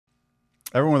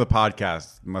Everyone with a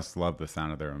podcast must love the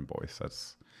sound of their own voice.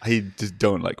 That's I just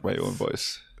don't like my own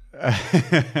voice. Do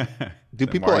then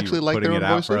people why are actually you like putting their it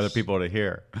own out for other voices? people to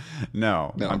hear?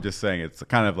 No, No. I'm just saying it's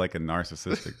kind of like a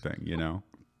narcissistic thing, you know?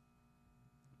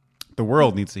 The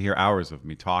world needs to hear hours of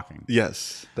me talking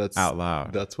Yes, that's out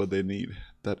loud. That's what they need.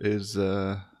 That is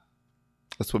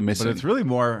that's what But missing. it's really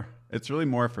more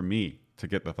for me to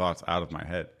get the thoughts out of my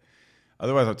head.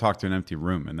 Otherwise I'll talk to an empty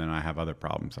room and then I have other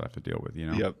problems that I have to deal with, you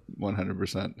know? Yep,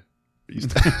 100%.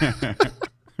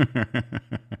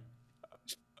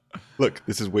 Look,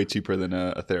 this is way cheaper than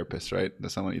a therapist, right?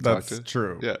 That's someone you talk to. That's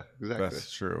true. Yeah, exactly.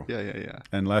 That's true. Yeah.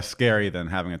 And less scary than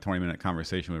having a 20-minute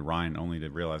conversation with Ryan only to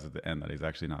realize at the end that he's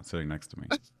actually not sitting next to me.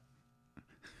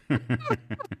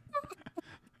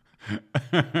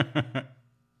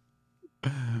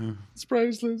 It's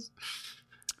priceless.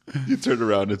 You turn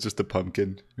around, it's just a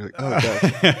pumpkin. You're like, oh,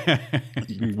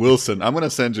 God. Wilson, I'm going to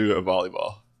send you a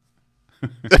volleyball.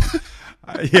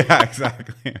 Yeah,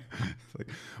 exactly. It's like,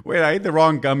 wait, I ate the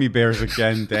wrong gummy bears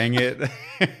again. Dang it.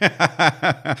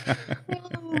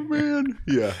 Oh, man.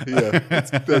 Yeah.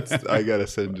 That's I got to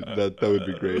send you that. That would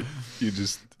be great.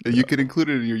 You can include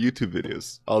it in your YouTube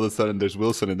videos. All of a sudden, there's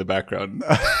Wilson in the background.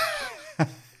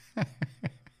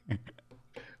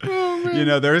 You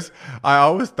know, I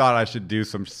always thought I should do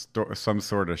some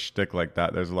sort of shtick like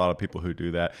that. There's a lot of people who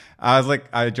do that.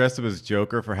 I dressed up as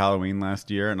Joker for Halloween last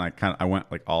year, and I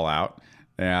went like all out,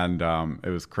 and it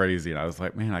was crazy. And I was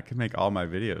like, man, I could make all my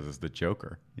videos as the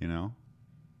Joker. You know,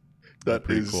 That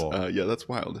pretty is cool. yeah, that's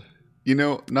wild. You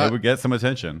know, It would get some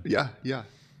attention. yeah,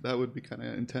 that would be kind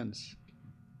of intense.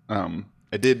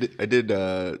 I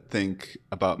did think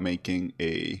about making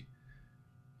a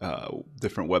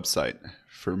different website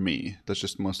for me. That's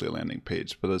just mostly a landing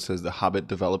page, but it says the Hobbit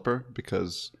developer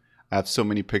because I have so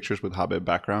many pictures with Hobbit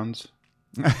backgrounds.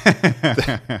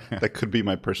 That could be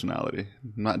my personality.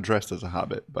 I'm not dressed as a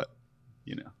Hobbit, but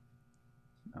you know.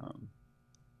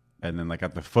 And then like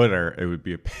at the footer, it would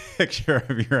be a picture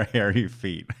of your hairy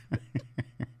feet.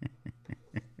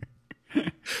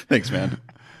 Thanks, man.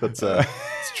 That's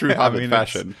it's true Hobbit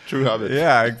fashion. True Hobbit.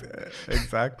 Yeah,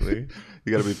 exactly.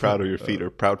 You got to be proud of your feet,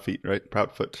 or proud feet, right?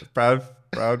 Proud foot. Proud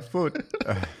foot.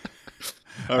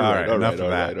 All right.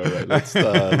 Let's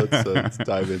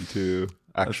dive into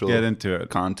actual Let's get into it.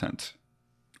 content.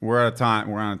 We're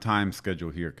on a time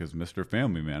schedule here because Mr.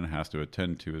 Family Man has to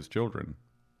attend to his children.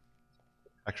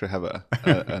 Actually, I have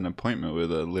an appointment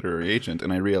with a literary agent,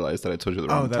 and I realized that I told you the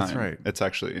wrong time. Oh, that's right. It's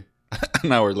actually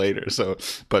an hour later. So,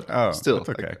 but still, that's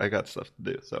okay. I got stuff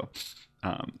to do. So,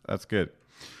 That's good.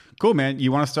 Cool, man.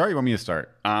 You want to start? You want me to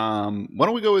start? why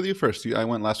don't we go with you first? I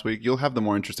went last week. You'll have the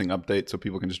more interesting update, so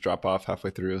people can just drop off halfway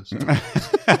through. So.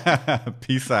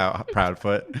 Peace out,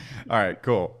 Proudfoot. All right,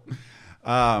 cool.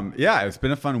 Yeah, it's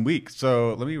been a fun week.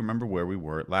 So let me remember where we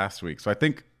were last week. So I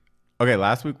think, okay,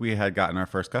 last week we had gotten our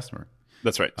first customer.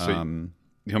 That's right. So you want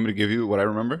me to give you what I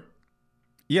remember?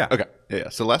 Yeah. Okay. Yeah.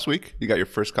 So last week you got your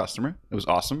first customer. It was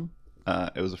awesome.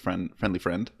 It was a friendly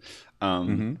friend.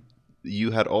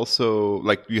 You had also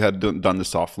you had done the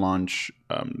soft launch.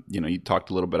 You talked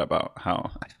a little bit about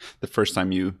how the first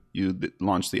time you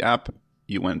launched the app,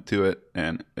 you went to it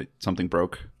and something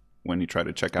broke when you tried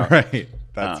to check out. Right.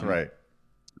 That's right.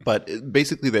 But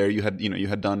basically, there you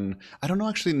had done. I don't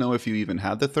actually know if you even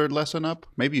had the third lesson up.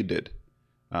 Maybe you did.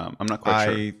 I'm not quite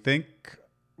sure. I think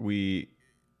we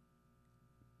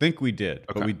did,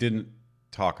 but we didn't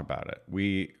talk about it.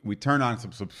 We turn on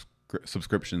some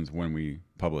subscriptions when we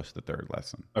publish the third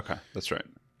lesson. Okay, that's right.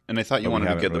 And I thought you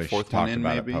wanted to get the fourth one in,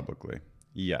 maybe publicly.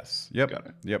 Yes. Yep. Got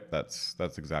it. Yep. That's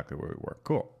exactly where we were.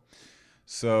 Cool.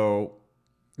 So,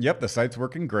 yep, the site's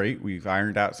working great. We've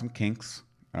ironed out some kinks,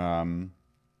 and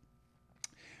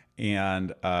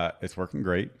it's working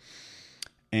great.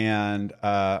 And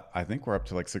I think we're up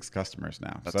to like 6 customers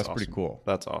now. So that's awesome. pretty cool.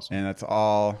 That's awesome. And it's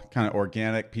all kind of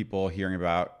organic people hearing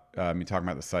about me talking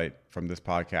about the site from this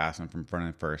podcast and from Front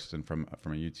End First and from a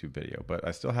YouTube video. But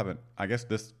I still haven't, I guess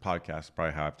this podcast is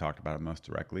probably how I've talked about it most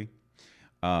directly.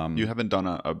 You haven't done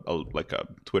a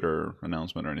Twitter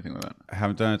announcement or anything like that? I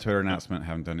haven't done a Twitter announcement,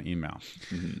 haven't done an email.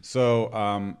 Mm-hmm.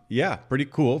 So, yeah, pretty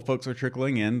cool. Folks are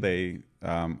trickling in. They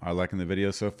are liking the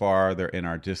video so far. They're in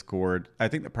our Discord. I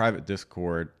think the private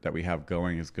Discord that we have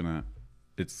going is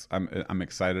I'm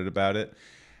excited about it.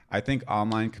 I think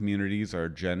online communities are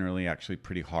generally actually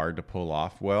pretty hard to pull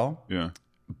off well. Yeah.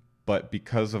 But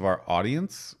because of our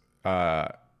audience,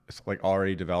 it's like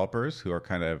already developers who are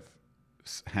kind of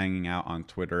hanging out on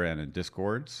Twitter and in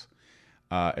Discords,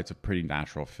 it's a pretty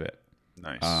natural fit.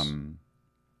 Nice.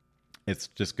 It's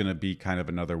just going to be kind of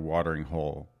another watering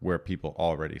hole where people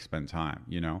already spend time,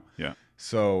 Yeah.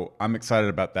 So I'm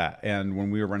excited about that. And when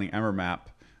we were running Emermap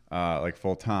like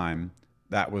full time,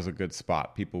 that was a good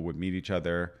spot. People would meet each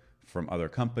other from other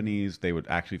companies. They would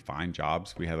actually find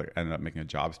jobs. We had ended up making a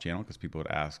jobs channel because people would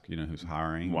ask, who's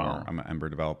hiring. Wow. Or I'm an Ember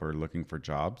developer looking for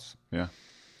jobs. Yeah.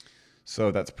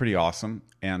 So that's pretty awesome.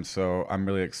 And so I'm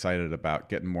really excited about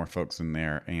getting more folks in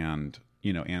there and,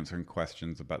 answering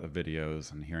questions about the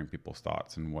videos and hearing people's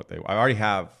thoughts and I already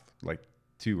have like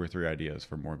 2 or 3 ideas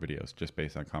for more videos just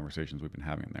based on conversations we've been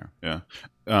having in there.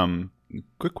 Yeah.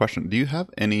 Quick question. Do you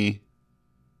have any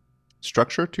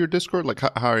structure to your Discord? Like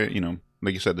how are you,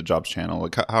 like you said, the jobs channel,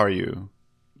 like how are you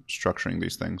structuring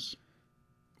these things?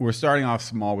 We're starting off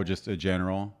small with just a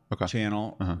general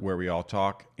channel Uh-huh. where we all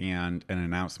talk and an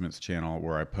announcements channel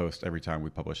where I post every time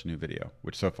we publish a new video,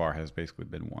 which so far has basically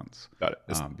been once. Got it.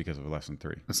 Because of lesson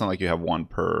 3. It's not like you have one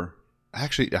per.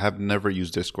 Actually, I have never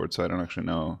used Discord, so I don't actually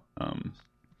know.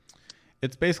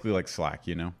 It's basically like Slack,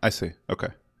 I see. Okay.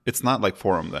 It's not like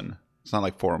forum then. It's not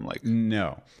like forum like.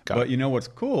 No. Got But what's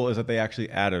cool is that they actually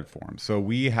added forums. So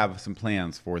we have some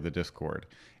plans for the Discord.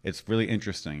 It's really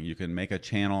interesting. You can make a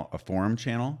forum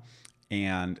channel,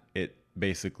 and it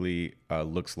basically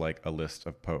looks like a list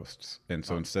of posts. And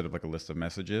so instead of like a list of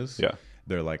messages,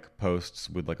 they're like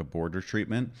posts with like a border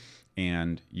treatment,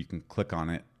 and you can click on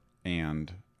it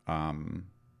and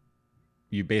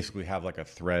you basically have like a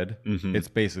thread. Mm-hmm. It's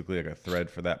basically like a thread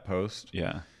for that post.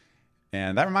 Yeah.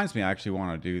 And that reminds me, I actually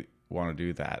want to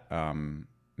do that.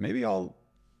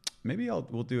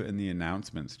 We'll do it in the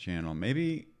announcements channel.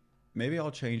 Maybe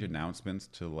I'll change announcements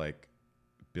to like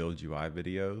build UI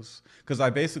videos, because I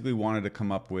basically wanted to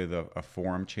come up with a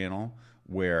forum channel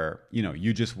where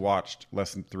you just watched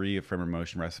lesson 3 of Framer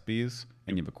Motion recipes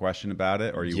and you have a question about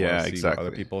it, or you want to see what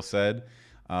other people said.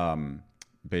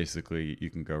 Basically, you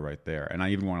can go right there, and I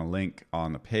even want to link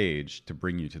on the page to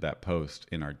bring you to that post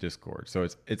in our Discord. So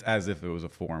it's as if it was a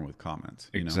forum with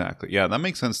comments. Exactly. Yeah, that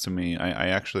makes sense to me. I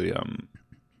actually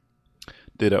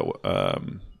did a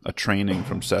training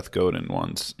from Seth Godin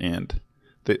once, and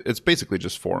it's basically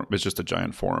just forum. It's just a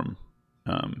giant forum.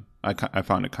 I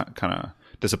found it kind of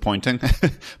disappointing,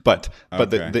 but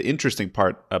the interesting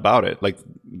part about it, like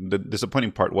the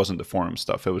disappointing part, wasn't the forum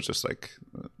stuff. It was just like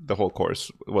the whole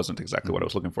course wasn't exactly what I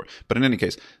was looking for. But in any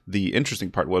case, the interesting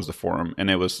part was the forum, and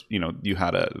it was you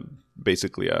had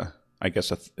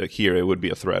here it would be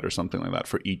a thread or something like that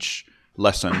for each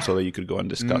lesson, so that you could go and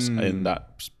discuss in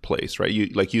that place, right?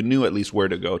 You knew at least where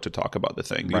to go to talk about the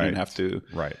thing. You didn't have to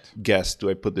guess, do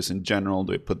I put this in general,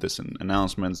 do I put this in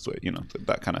announcements,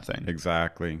 that kind of thing.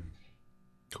 Exactly.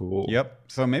 Cool. Yep.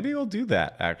 So maybe we'll do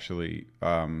that actually,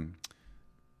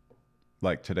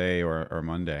 like today or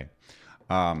Monday.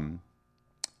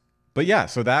 But yeah,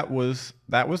 so that was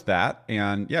that,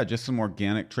 and yeah, just some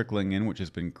organic trickling in, which has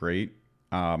been great.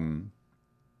 And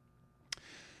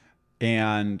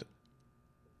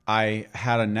I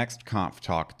had a next conf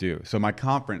talk due. So my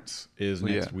conference is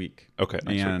next week. Okay.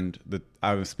 And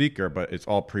I'm a speaker, but it's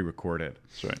all pre-recorded.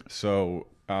 That's right. So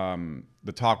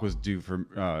the talk was due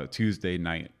for Tuesday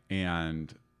night,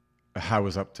 and I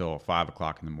was up till 5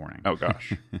 o'clock in the morning. Oh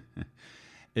gosh.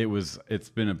 It's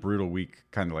been a brutal week,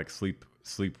 kind of like sleep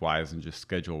wise and just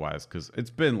schedule wise, because it's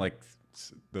been like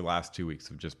the last 2 weeks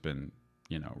have just been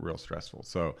real stressful.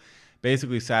 So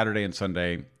basically Saturday and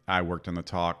Sunday I worked on the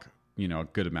talk a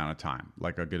good amount of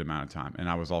time, and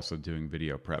I was also doing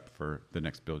video prep for the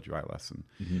next Build UI lesson.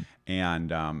 Mm-hmm.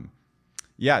 And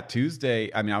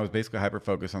Tuesday, I was basically hyper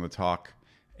focused on the talk,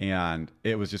 and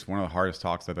it was just one of the hardest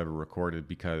talks I've ever recorded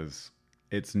because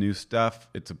it's new stuff.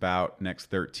 It's about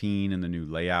Next 13 and the new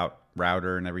layout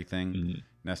router and everything,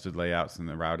 nested layouts and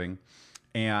the routing.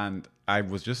 And I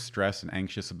was just stressed and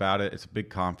anxious about it. It's a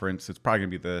big conference. It's probably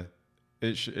gonna be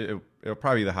it'll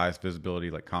probably be the highest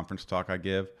visibility like conference talk I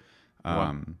give.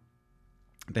 Wow.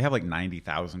 They have like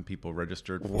 90,000 people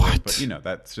registered for what? it, but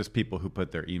that's just people who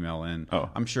put their email in. Oh.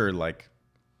 I'm sure it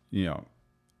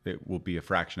will be a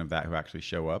fraction of that who actually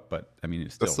show up, but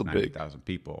it's still 90,000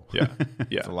 people. Yeah.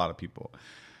 It's a lot of people.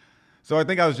 So I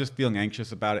think I was just feeling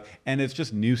anxious about it, and it's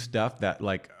just new stuff that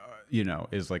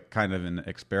is like kind of an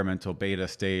experimental beta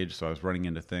stage. So I was running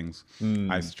into things.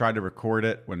 I tried to record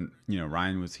it when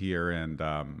Ryan was here, and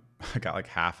I got like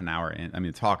half an hour in.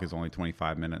 The talk is only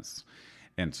 25 minutes,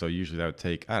 and so usually that would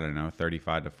take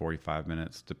 35 to 45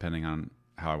 minutes depending on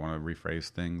how I want to rephrase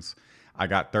things. I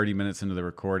got 30 minutes into the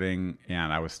recording,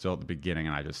 and I was still at the beginning,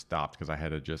 and I just stopped because I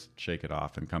had to just shake it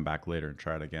off and come back later and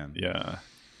try it again. Yeah.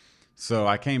 So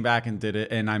I came back and did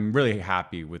it, and I'm really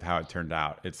happy with how it turned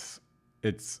out. It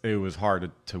was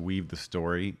hard to weave the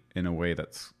story in a way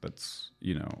that's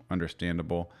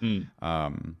understandable.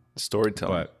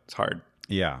 Storytelling, but it's hard.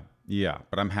 Yeah, Yeah,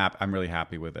 but I'm happy. I'm really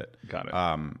happy with it. Got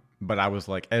it. But I was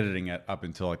like editing it up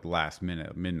until like the last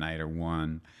minute, midnight or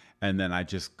 1, and then I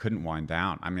just couldn't wind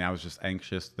down. I mean, I was just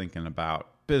anxious thinking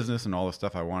about business and all the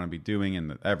stuff I want to be doing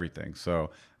and everything. So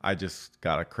I just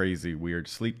got a crazy weird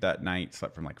sleep that night.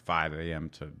 Slept from like 5 a.m.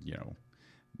 to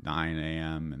 9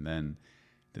 a.m. and then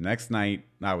the next night,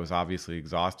 I was obviously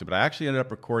exhausted, but I actually ended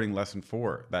up recording lesson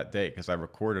 4 that day because I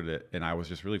recorded it and I was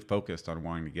just really focused on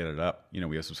wanting to get it up.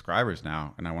 We have subscribers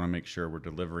now, and I want to make sure we're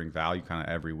delivering value kind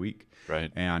of every week.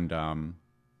 Right. And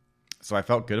so I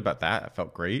felt good about that. I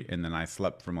felt great. And then I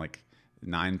slept from like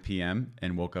 9 p.m.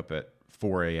 and woke up at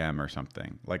 4 a.m. or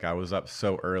something. Like I was up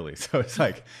so early. So it's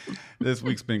like this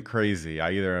week's been crazy.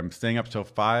 I either am staying up till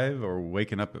 5 or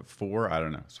waking up at 4. I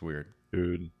don't know. It's weird.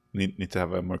 Dude. Need to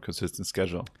have a more consistent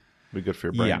schedule. Be good for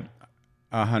your brain.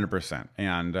 Yeah, 100%.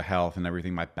 And health and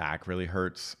everything. My back really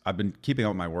hurts. I've been keeping up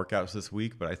with my workouts this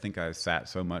week, but I think I sat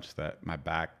so much that my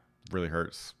back really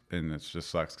hurts, and it just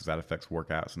sucks because that affects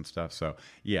workouts and stuff. So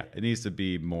yeah, it needs to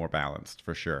be more balanced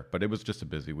for sure. But it was just a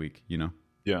busy week,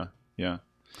 Yeah. No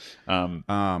YouTube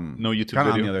kind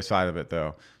of video. on the other side of it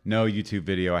though. No YouTube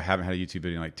video. I haven't had a YouTube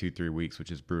video in like 2-3 weeks,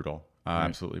 which is brutal. Right.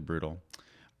 Absolutely brutal.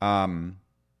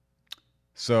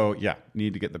 So yeah,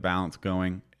 need to get the balance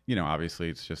going. Obviously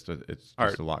it's just a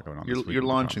lot going on. You're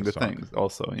launching the things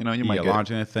also. You might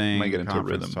launching a thing. Might get into a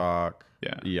rhythm. Talk.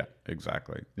 Yeah. Yeah.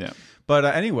 Exactly. Yeah. But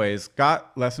anyways,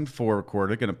 got lesson 4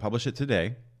 recorded. Going to publish it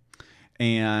today,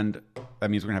 and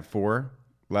that means we're gonna have 4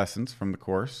 lessons from the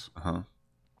course.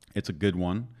 It's a good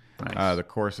one. Nice. The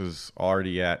course is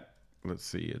already at. Let's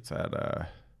see. It's at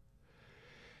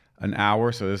an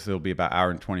hour. So this will be about hour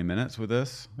and 20 minutes with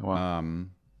this. Wow.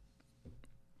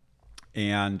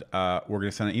 And we're going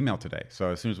to send an email today.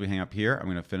 So as soon as we hang up here, I'm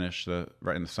going to finish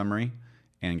writing the summary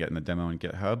and getting the demo in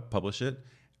GitHub, publish it.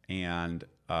 And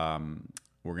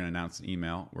we're going to announce an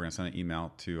email. We're going to send an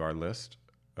email to our list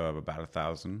of about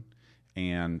 1,000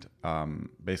 and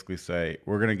basically say,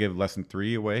 we're going to give lesson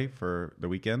 3 away for the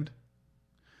weekend.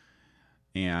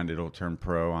 And it'll turn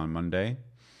pro on Monday.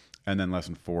 And then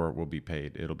lesson 4 will be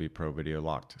paid. It'll be pro video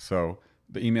locked. So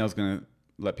the email is going to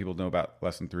let people know about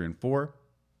lesson 3 and 4.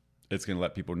 It's going to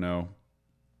let people know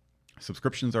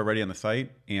subscriptions are ready on the site,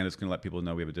 and it's going to let people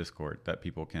know we have a Discord that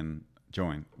people can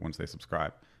join once they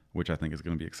subscribe, which I think is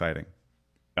going to be exciting.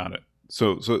 Got it.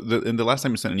 So the last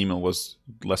time you sent an email was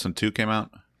lesson 2 came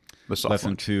out? Lesson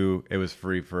launch. 2, it was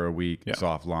free for a week,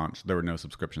 soft launch. There were no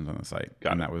subscriptions on the site.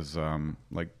 Got and it. That was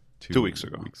like 2 weeks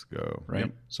ago. Right?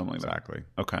 Yep. Something like exactly.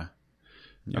 that. Okay.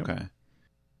 Yep. Okay.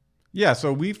 Yeah,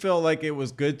 so we feel like it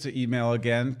was good to email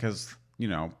again because,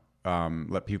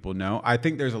 let people know. I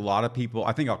think there's a lot of people,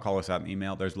 I think I'll call this out in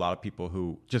email. There's a lot of people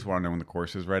who just want to know when the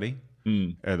course is ready,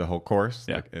 the whole course.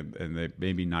 Yeah. And they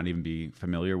maybe not even be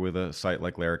familiar with a site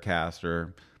like Laracast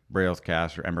or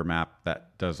Braillescast or EmberMap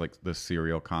that does like the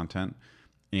serial content.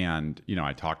 And,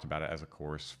 I talked about it as a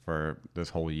course for this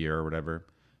whole year or whatever,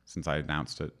 since I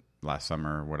announced it last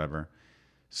summer or whatever.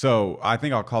 So I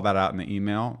think I'll call that out in the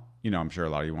email. I'm sure a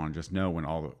lot of you want to just know when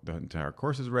all the entire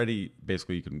course is ready.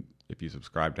 Basically, you can, if you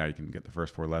subscribe now, you can get the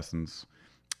first 4 lessons.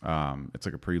 It's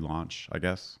like a pre-launch, I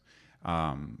guess.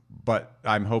 But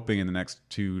I'm hoping in the next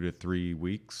 2 to 3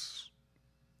 weeks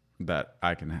that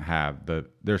I can have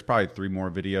there's probably 3 more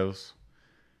videos.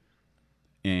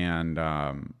 And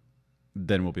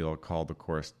then we'll be able to call the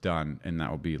course done, and that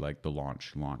will be like the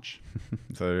launch.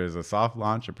 So there's a soft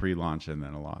launch, a pre-launch, and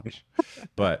then a launch.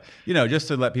 But, just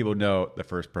to let people know the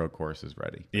first pro course is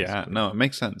ready. Yeah, basically. no, it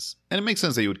makes sense. And it makes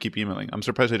sense that you would keep emailing. I'm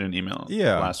surprised I didn't email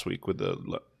last week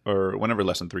or whenever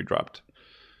lesson 3 dropped.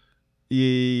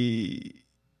 Yeah,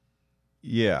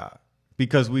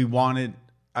 because we wanted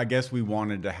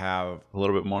to have a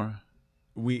little bit more.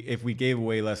 If we gave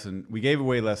away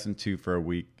lesson 2 for a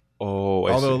week. Oh,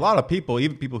 although a lot of people,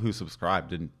 even people who subscribe,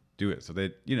 didn't do it. So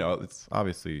they, it's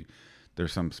obviously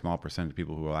there's some small percentage of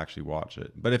people who will actually watch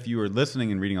it. But if you were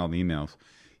listening and reading all the emails,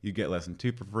 you get lesson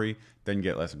 2 for free, then you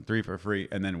get lesson 3 for free,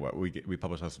 and then we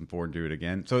publish lesson 4 and do it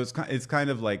again. So it's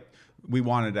kind of like we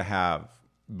wanted to have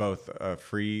both a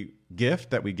free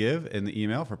gift that we give in the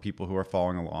email for people who are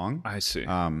following along. I see.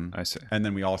 And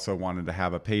then we also wanted to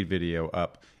have a paid video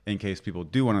up in case people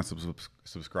do want to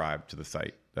subscribe to the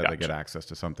site, that they get access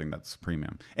to something that's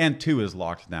premium. And 2 is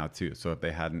locked now too. So if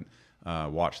they hadn't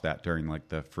watched that during like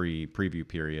the free preview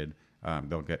period,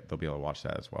 they'll be able to watch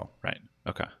that as well. Right.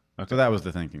 Okay. So that was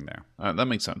the thinking there. That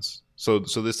makes sense. So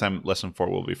this time lesson 4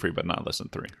 will be free, but not lesson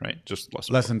 3, right? Just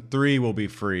lesson 3 will be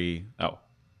free. Oh.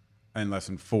 And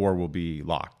lesson 4 will be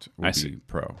locked. Will be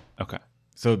pro. Okay.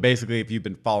 So basically, if you've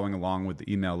been following along with the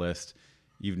email list,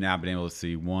 you've now been able to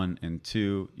see 1 and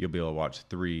 2. You'll be able to watch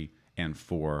 3 and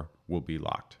 4 will be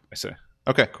locked. I see.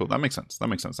 Okay, cool. That makes sense.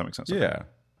 Okay. Yeah.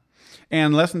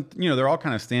 And lesson, they're all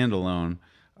kind of standalone.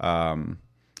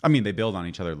 I mean, they build on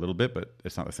each other a little bit, but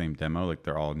it's not the same demo. Like,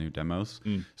 they're all new demos.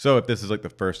 So if this is like the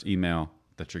first email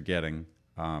that you're getting,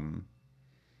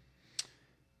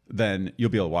 then you'll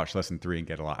be able to watch lesson 3 and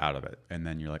get a lot out of it. And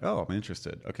then you're like, oh, I'm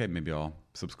interested. Okay, maybe I'll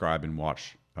subscribe and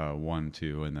watch 1,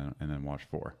 2, and then watch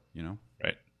 4.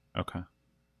 Right. Okay.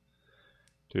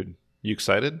 Dude, you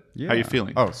excited? Yeah. How are you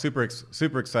feeling? Oh, super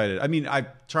excited. I mean, I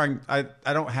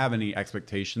don't have any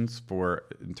expectations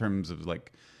in terms of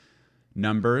like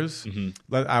numbers.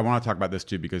 I want to talk about this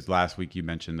too, because last week you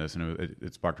mentioned this, and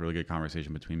it sparked a really good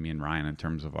conversation between me and Ryan in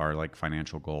terms of our like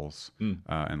financial goals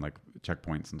and like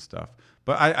checkpoints and stuff.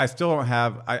 But I still don't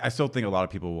have. I still think a lot of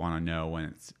people want to know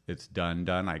when it's done.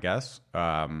 I guess.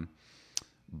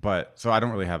 But so I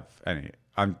don't really have any.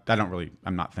 I'm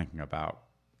not thinking about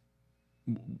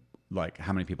like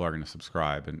how many people are going to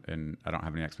subscribe, and I don't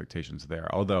have any expectations there.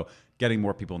 Although getting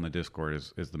more people in the Discord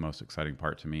is the most exciting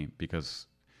part to me, because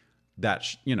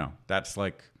that's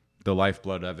like the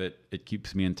lifeblood of it. It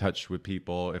keeps me in touch with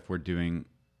people if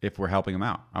we're helping them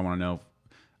out. I want to know.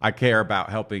 I care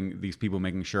about helping these people,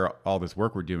 making sure all this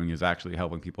work we're doing is actually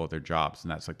helping people at their jobs,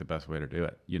 and that's like the best way to do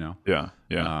it. Yeah.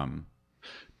 Yeah.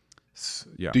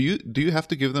 Do you have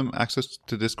to give them access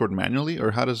to Discord manually, or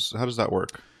how does that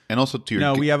work? And also to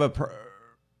your we have a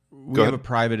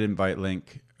private invite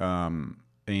link,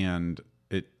 and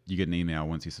you get an email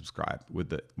once you subscribe with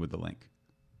the link.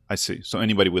 I see. So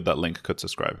anybody with that link could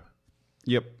subscribe.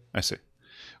 Yep. I see.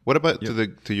 What about to the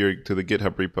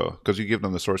GitHub repo? Because you give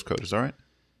them the source code. Is that right?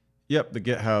 Yep. The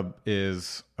GitHub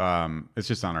is it's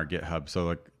just on our GitHub. So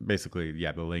like basically,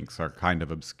 the links are kind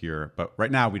of obscure, but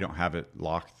right now we don't have it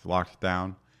locked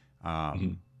down.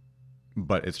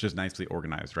 But it's just nicely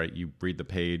organized, right? You read the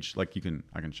page, like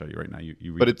I can show you right now.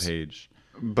 You read the page.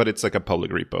 But it's like a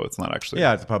public repo. It's not actually.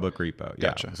 Yeah, it's a public repo.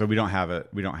 Yeah. Gotcha. So we don't have it.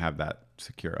 We don't have that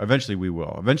secure. Eventually we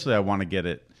will. Eventually I want to get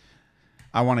it.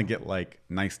 I want to get like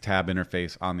nice tab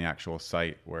interface on the actual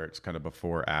site where it's kind of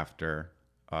before, after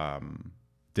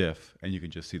diff, and you can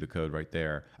just see the code right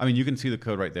there. I mean, you can see the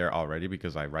code right there already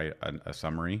because I write a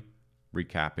summary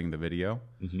recapping the video.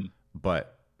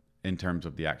 But in terms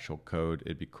of the actual code,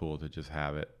 it'd be cool to just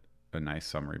have it a nice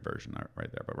summary version right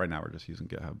there. But right now we're just using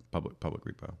GitHub public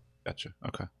repo. Gotcha.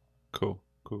 Okay. Cool.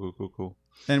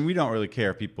 And we don't really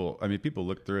care if people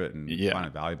look through it and find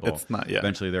it valuable. It's not. Yeah.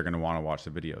 Eventually they're going to want to watch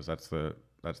the videos. That's the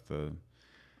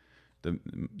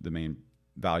main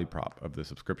value prop of the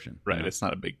subscription. Right. You know? It's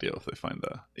not a big deal if they find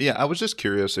the. Yeah. I was just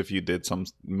curious if you did some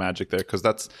magic there,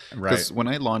 because when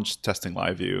I launched Testing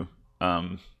Live View,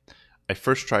 I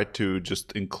first tried to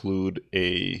just include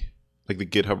the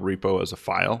GitHub repo as a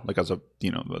file, like as a a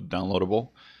downloadable.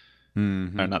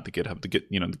 Or not the GitHub, the Git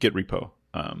repo.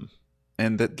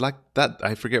 And that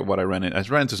I forget what I ran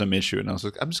into some issue, and I was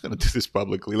like, I'm just gonna do this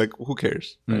publicly. Like, who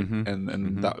cares? Right?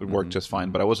 And that worked just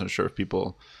fine. But I wasn't sure if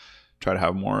people try to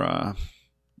have more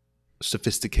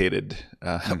sophisticated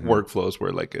workflows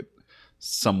where like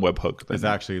some webhook is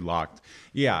actually locked.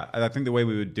 Yeah, I think the way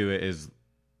we would do it is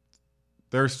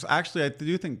I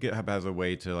do think GitHub has a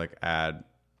way to like add.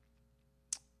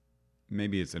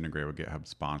 Maybe it's integrated with GitHub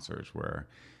sponsors, where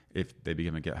if they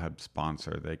become a GitHub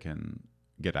sponsor, they can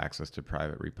get access to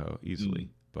private repo easily.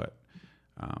 But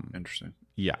interesting.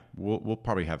 Yeah, we'll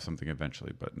probably have something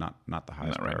eventually, but not the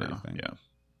highest priority thing. Yeah.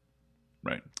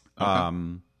 Right.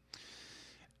 Okay.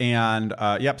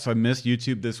 So I missed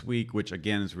YouTube this week, which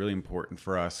again is really important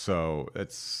for us. So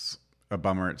it's a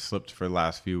bummer it slipped for the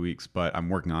last few weeks, but I'm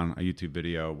working on a YouTube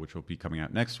video which will be coming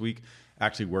out next week.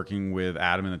 Actually working with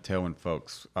Adam and the Tailwind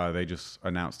folks. They just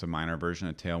announced a minor version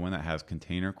of Tailwind that has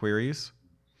container queries,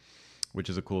 which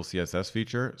is a cool CSS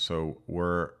feature. So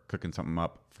we're cooking something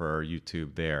up for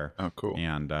YouTube there. Oh, cool.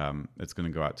 And it's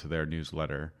going to go out to their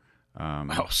newsletter.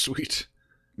 Oh, sweet.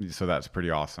 So that's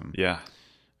pretty awesome. Yeah.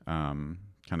 Kind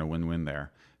of win-win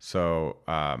there. So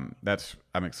I'm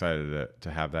excited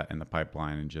to have that in the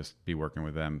pipeline and just be working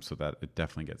with them so that it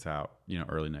definitely gets out,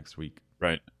 early next week.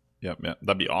 Right. Yeah.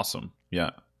 That'd be awesome.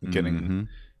 Yeah. Getting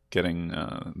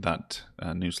that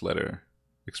newsletter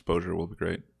exposure will be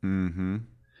great.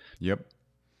 Yep.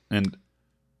 And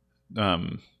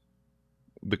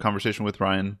the conversation with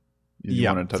Ryan, you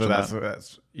want to touch on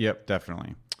that? Yep,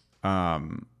 definitely.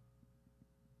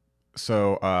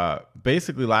 So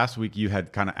basically last week you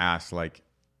had kind of asked like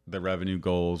the revenue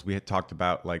goals. We had talked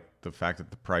about like the fact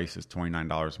that the price is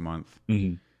 $29 a month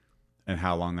and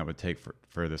how long that would take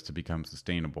for this to become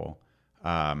sustainable.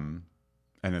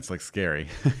 And it's like scary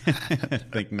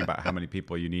thinking about how many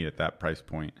people you need at that price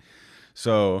point.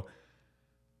 So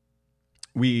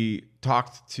I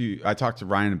talked to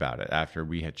Ryan about it after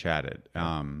we had chatted.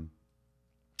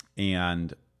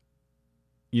 And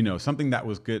something that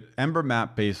was good, Ember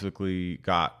Map basically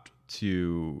got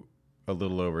to a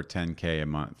little over 10K a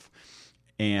month.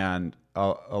 And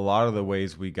a lot of the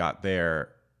ways we got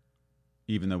there,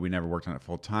 even though we never worked on it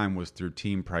full time, was through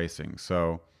team pricing.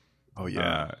 So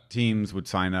teams would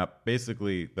sign up.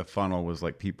 Basically, the funnel was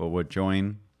like people would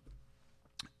join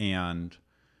and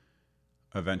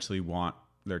eventually want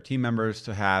their team members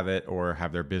to have it or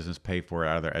have their business pay for it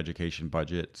out of their education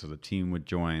budget. So the team would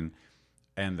join,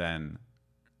 and then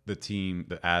the team,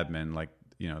 the admin, like,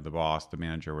 the boss, the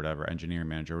manager, whatever, engineering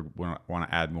manager would want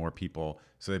to add more people.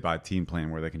 So they buy a team plan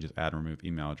where they can just add and remove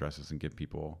email addresses and give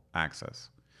people access.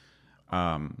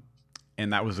 And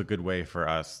that was a good way for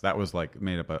us. That was like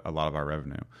made up a lot of our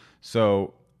revenue.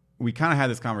 So we kind of had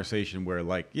this conversation where,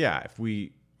 like, if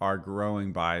we are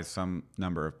growing by some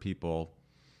number of people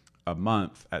a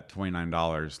month at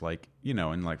 $29, like,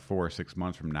 in like 4 or 6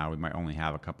 months from now, we might only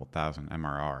have a couple thousand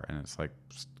MRR, and it's like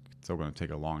still going to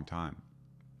take a long time.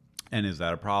 And is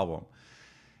that a problem?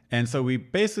 And so we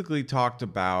basically talked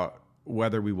about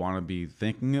whether we want to be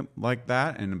thinking like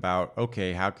that, and about,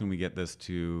 okay, how can we get this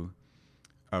to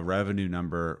a revenue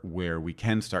number where we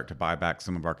can start to buy back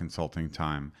some of our consulting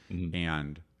time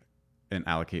and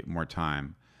allocate more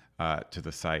time to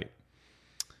the site.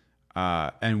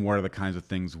 And what are the kinds of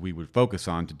things we would focus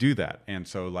on to do that? And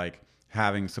so, like,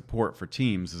 having support for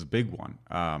teams is a big one.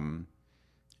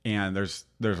 And there's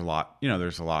a lot,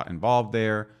 there's a lot involved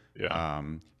there. Yeah.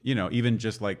 Even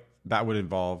just like that would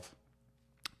involve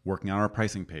working on our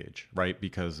pricing page, right?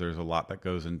 Because there's a lot that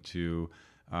goes into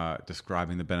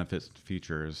describing the benefits and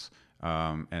features,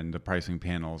 and the pricing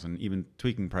panels, and even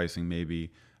tweaking pricing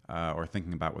maybe, or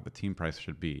thinking about what the team price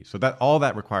should be. So that all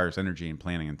that requires energy and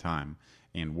planning and time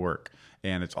and work,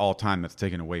 and it's all time that's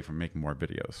taken away from making more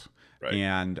videos. Right.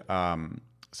 And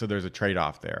so there's a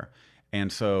trade-off there.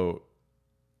 And so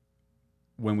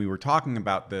when we were talking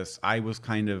about this, I was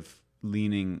kind of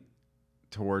leaning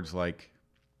towards, like,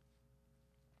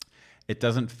 it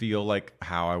doesn't feel like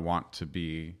how I want to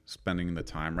be spending the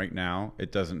time right now.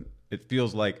 It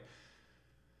feels like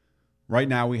right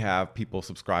now we have people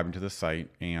subscribing to the site,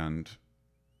 and,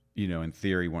 in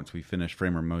theory, once we finish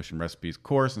Framer Motion Recipes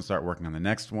course and start working on the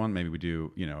next one, maybe we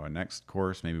do, a next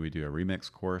course, maybe we do a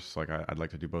remix course. Like, I'd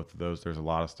like to do both of those. There's a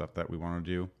lot of stuff that we want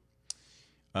to do.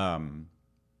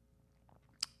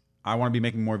 I want to be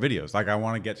making more videos. Like, I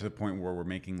want to get to the point where we're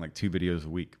making like 2 videos a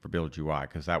week for Build UI,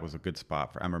 because that was a good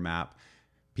spot for Ember Map.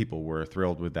 People were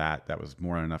thrilled with that. That was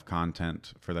more than enough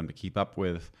content for them to keep up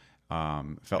with.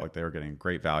 Felt like they were getting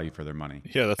great value for their money.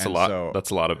 Yeah, that's a lot. So that's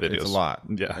a lot of videos. It's a lot.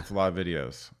 Yeah, it's a lot of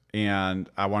videos. And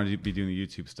I wanted to be doing the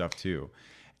YouTube stuff too.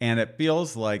 And it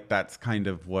feels like that's kind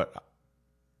of what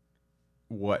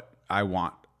I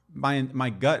want.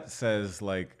 My gut says,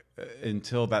 like,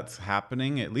 until that's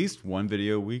happening, at least 1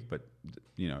 video a week, but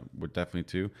would definitely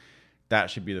 2.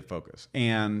 That should be the focus.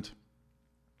 And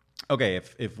okay,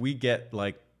 if we get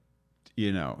like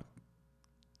 5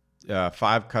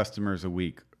 customers a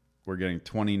week, we're getting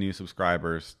 20 new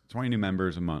subscribers, 20 new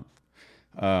members a month.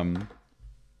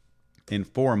 In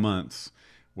 4 months,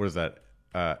 what is that?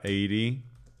 80,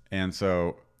 and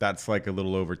so that's like a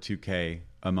little over 2K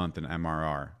a month in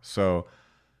MRR. So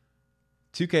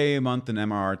 2K a month in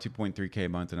MRR, 2.3K a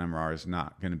month in MRR is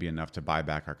not going to be enough to buy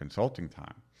back our consulting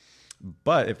time.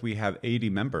 But if we have 80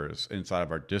 members inside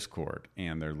of our Discord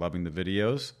and they're loving the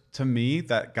videos, to me,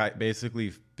 that guy basically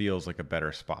feels like a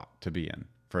better spot to be in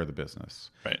for the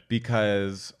business. Right.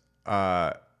 Because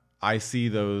I see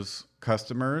those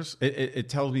customers. It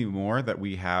tells me more that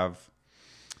we have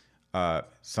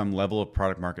some level of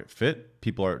product market fit.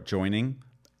 People are joining,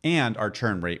 and our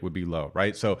churn rate would be low,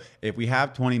 right? So if we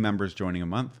have 20 members joining a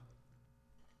month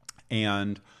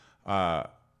and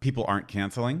people aren't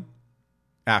canceling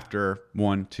after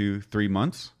 1, 2, 3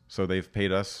 months, so they've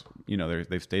paid us,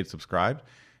 they've stayed subscribed,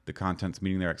 the content's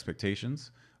meeting their expectations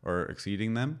or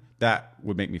exceeding them, that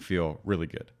would make me feel really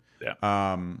good.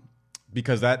 Yeah.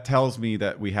 Because that tells me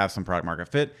that we have some product market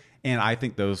fit, and I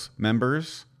think those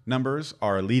numbers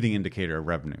are a leading indicator of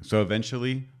revenue. So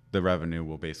eventually the revenue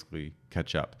will basically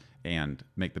catch up and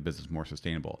make the business more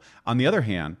sustainable. On the other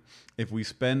hand, if we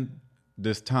spend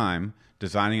this time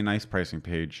designing a nice pricing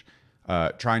page,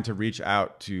 trying to reach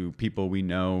out to people we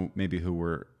know, maybe who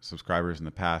were subscribers in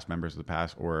the past, members of the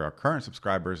past, or our current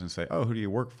subscribers, and say, oh, who do you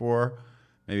work for?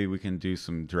 Maybe we can do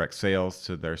some direct sales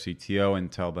to their CTO and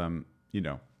tell them,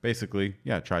 basically,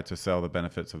 try to sell the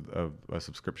benefits of a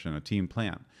subscription, a team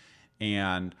plan.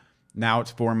 And now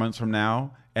it's 4 months from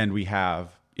now, and we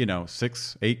have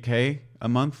 6, 8K a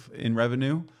month in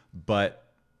revenue, but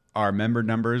our member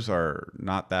numbers are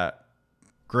not that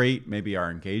great. Maybe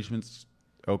our engagement's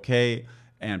okay,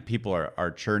 and people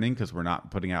are churning because we're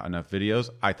not putting out enough videos,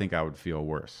 I think I would feel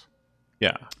worse.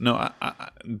 Yeah, no,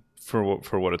 for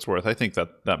what it's worth, I think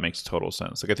that makes total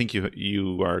sense. Like, I think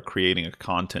you are creating a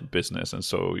content business, and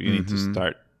so you need to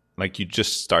start, like, you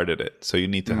just started it, so you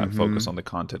need to have focus on the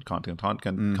content,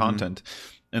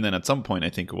 and then at some point, I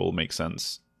think it will make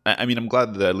sense. I mean, I'm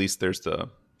glad that at least there's the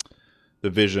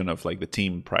vision of like the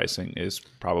team pricing is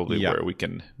probably where we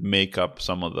can make up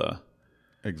some of the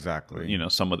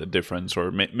some of the difference,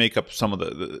 or make up some of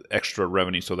the extra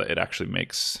revenue so that it actually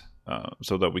makes.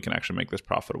 So that we can actually make this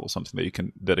profitable, something that you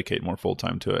can dedicate more full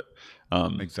time to it.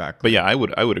 Exactly. But yeah, I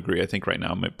would agree. I think right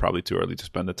now it's probably too early to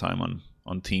spend the time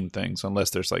on team things,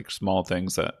 unless there's like small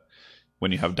things that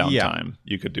when you have downtime,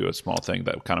 you could do a small thing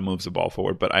that kind of moves the ball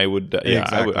forward. But I would,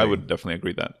 I would definitely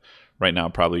agree that right now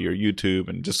probably your YouTube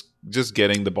and just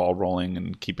getting the ball rolling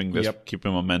and keeping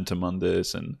momentum on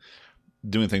this and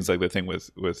doing things like the thing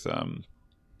with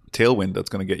Tailwind that's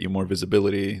going to get you more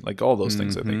visibility, like all those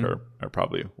things I think are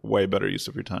probably way better use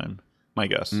of your time, my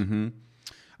guess.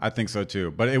 I think so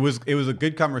too. But it was a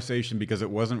good conversation because it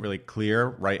wasn't really clear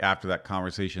right after that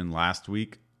conversation last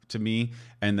week to me,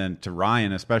 and then to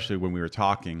Ryan, especially when we were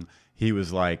talking, he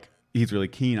was like, he's really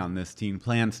keen on this team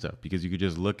plan stuff because you could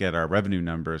just look at our revenue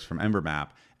numbers from Ember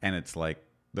Map and it's like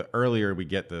the earlier we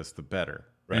get this, the better.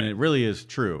 Right. And it really is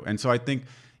true. And so I think,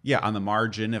 yeah, on the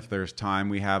margin, if there's time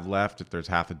we have left, if there's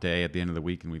half a day at the end of the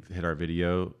week and we hit our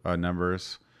video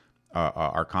numbers,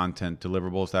 our content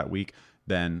deliverables that week,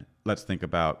 then let's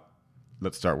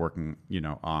start working,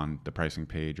 on the pricing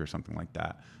page or something like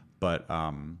that. But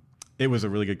it was a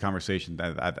really good conversation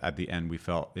that at the end we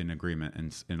felt in agreement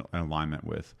and in alignment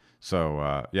with.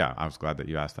 So yeah, I was glad that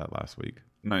you asked that last week.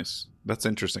 Nice. That's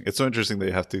interesting. It's so interesting that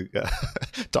you have to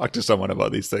talk to someone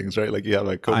about these things, right? Like you have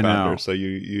a co-founder, so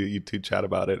you two chat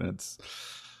about it, and it's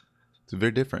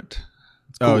very different.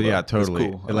 It's cool, yeah, totally.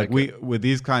 Cool. Like with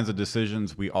these kinds of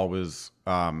decisions, we always,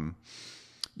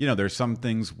 there's some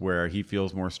things where he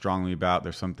feels more strongly about.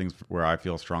 There's some things where I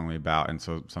feel strongly about, and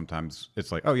so sometimes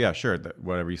it's like, oh yeah, sure,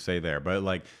 whatever you say there. But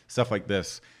like stuff like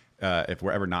this. If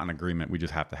we're ever not in agreement, we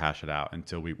just have to hash it out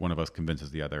until one of us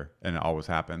convinces the other, and it always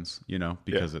happens,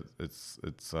 because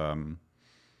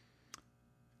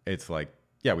it's like,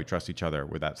 yeah, we trust each other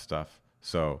with that stuff.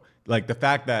 So like the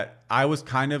fact that I was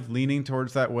kind of leaning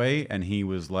towards that way, and he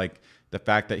was like, the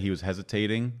fact that he was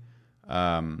hesitating,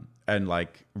 and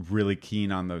like really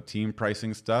keen on the team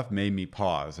pricing stuff made me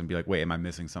pause and be like, wait, am I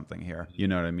missing something here? You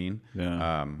know what I mean?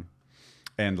 Yeah.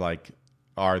 And like,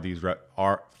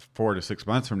 are 4 to 6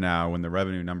 months from now when the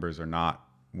revenue numbers are not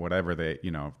whatever they,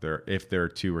 if they're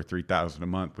 2,000 or 3,000 a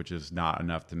month, which is not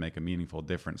enough to make a meaningful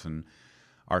difference in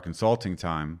our consulting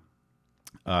time,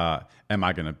 am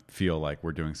I going to feel like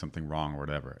we're doing something wrong or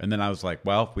whatever? And then I was like,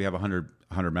 well, if we have 100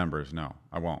 members, no,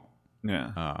 I won't.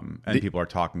 Yeah. And people are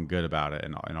talking good about it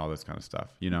and all this kind of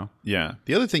stuff, Yeah.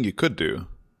 The other thing you could do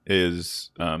is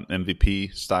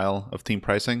MVP style of team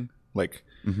pricing. Like,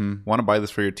 want to buy this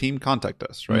for your team? Contact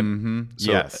us, right?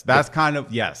 So yes, that's kind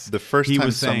of the first he time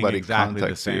was saying somebody exactly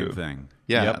contacts the same you, thing.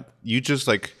 Yeah, you just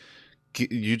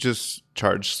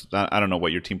charge. I don't know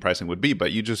what your team pricing would be,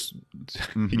 but you just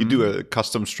you do a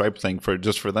custom Stripe thing for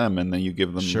them, and then you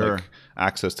give them like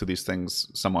access to these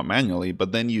things somewhat manually.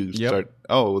 But then you start.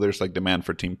 Oh, there's like demand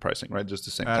for team pricing, right? Just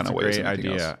the same kind of way. That's a great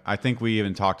idea. Else. I think we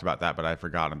even talked about that, but I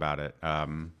forgot about it.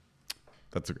 I'm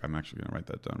actually going to write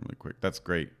that down really quick. That's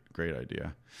great. Great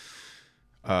idea.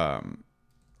 Yeah,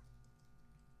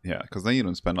 because then you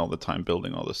don't spend all the time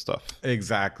building all this stuff.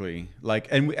 Exactly. Like,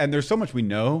 and there's so much we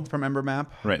know from Ember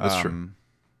Map. Right, that's true.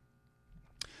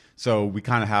 So we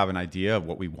kind of have an idea of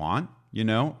what we want,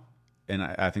 and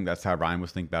I think that's how Ryan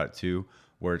was thinking about it too,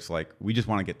 where it's like we just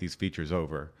want to get these features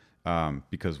over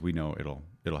because we know it'll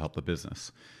help the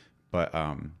business. But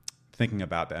thinking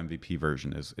about the MVP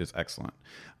version is excellent.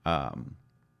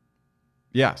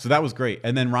 Yeah, so that was great.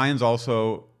 And then Ryan's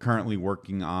also currently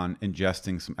working on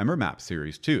ingesting some Ember Map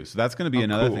series too. So that's going to be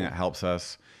another thing that helps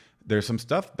us. There's some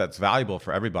stuff that's valuable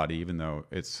for everybody, even though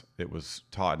it was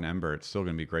taught in Ember. It's still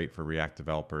going to be great for React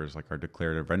developers, like our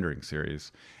declarative rendering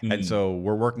series. And so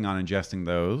we're working on ingesting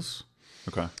those.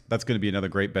 Okay. That's going to be another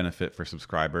great benefit for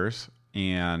subscribers.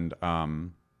 And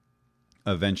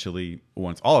eventually,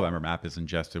 once all of Ember Map is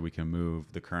ingested, we can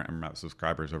move the current Ember Map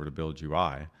subscribers over to Build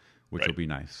UI. Which will be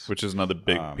nice. Which is another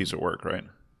big piece of work, right?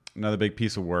 Another big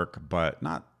piece of work, but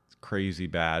not crazy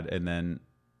bad. And then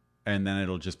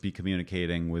it'll just be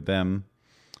communicating with them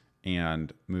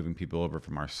and moving people over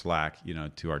from our Slack,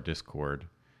 to our Discord,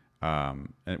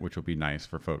 which will be nice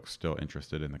for folks still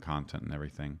interested in the content and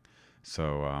everything.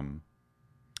 So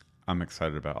I'm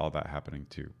excited about all that happening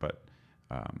too. But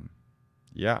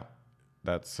yeah,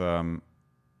 that's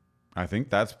I think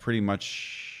that's pretty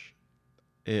much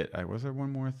it. Was there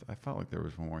one more? I felt like there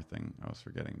was one more thing I was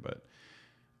forgetting, but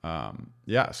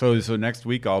yeah. So next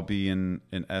week I'll be in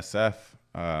SF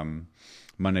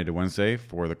Monday to Wednesday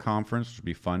for the conference, which will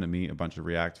be fun to meet a bunch of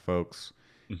React folks,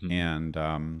 and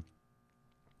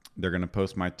they're gonna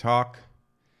post my talk,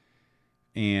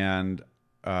 and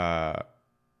yeah,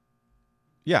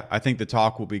 I think the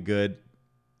talk will be good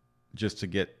just to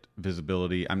get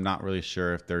visibility. I'm not really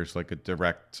sure if there's like a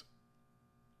direct.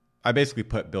 I basically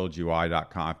put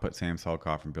buildui.com. I put Sam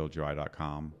Selkoff from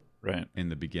buildui.com right in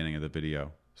the beginning of the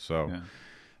video. So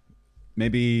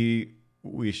maybe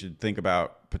we should think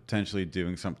about potentially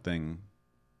doing something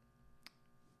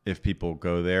if people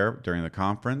go there during the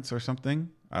conference or something.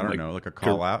 I don't know, like a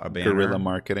call out, a banner. Guerrilla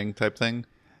marketing type thing.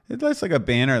 It's like a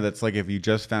banner that's like if you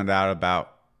just found out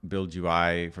about Build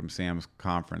UI from Sam's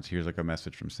conference, here's like a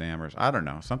message from Sam, or I don't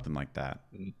know, something like that.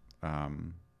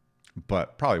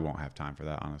 But probably won't have time for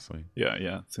that, honestly.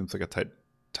 Yeah. Seems like a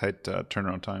tight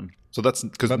turnaround time. So that's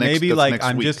because maybe like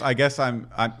I'm week. just, I guess I'm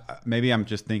maybe I'm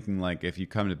just thinking like if you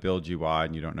come to Build UI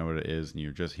and you don't know what it is and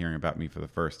you're just hearing about me for the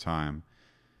first time,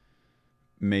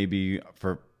 maybe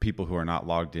for people who are not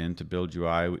logged in to Build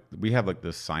UI, we have like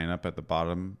this sign up at the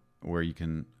bottom where you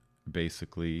can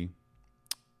basically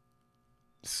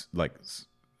like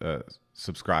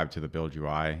subscribe to the Build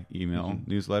UI email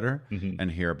newsletter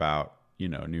and hear about, you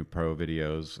know, new pro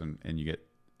videos, and you get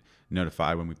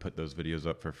notified when we put those videos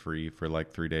up for free for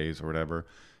like 3 days or whatever.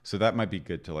 So that might be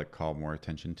good to like call more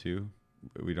attention to.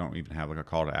 We don't even have like a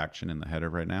call to action in the header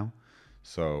right now.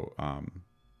 So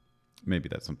maybe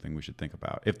that's something we should think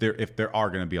about. If there are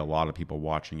going to be a lot of people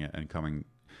watching it and coming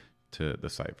to the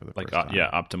site for the first time.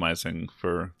 Optimizing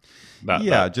for that.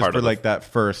 Yeah, that just for like that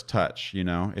first touch, you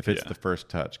know, if it's the first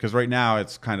touch. Because right now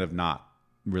it's kind of not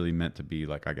really meant to be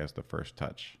like, I guess, the first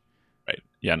touch. Right.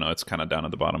 Yeah, no, it's kind of down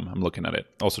at the bottom. I'm looking at it.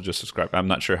 Also, just subscribe. I'm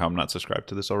not sure how I'm not subscribed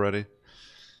to this already.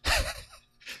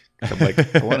 I'm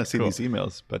like, I want to see these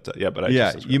emails, but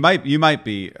you might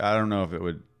be. I don't know if it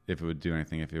would do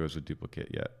anything if it was a duplicate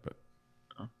yet, but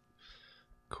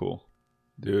cool,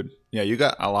 dude. Yeah, you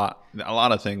got a lot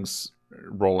of things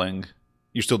rolling.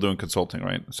 You're still doing consulting,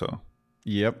 right? So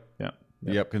yep.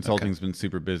 Consulting's okay. been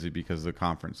super busy because the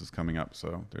conference is coming up,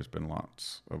 so there's been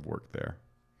lots of work there.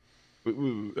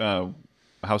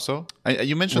 How so?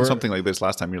 You mentioned something like this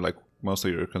last time. You're like,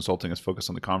 mostly your consulting is focused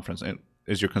on the conference. And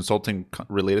is your consulting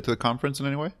related to the conference in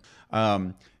any way?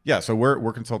 Yeah, so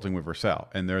we're consulting with Vercel,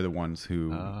 and they're the ones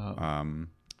who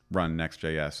run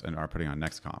Next.js and are putting on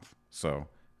NextConf. So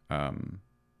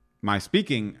my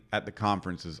speaking at the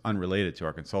conference is unrelated to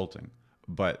our consulting,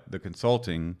 but the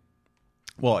consulting,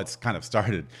 well, it's kind of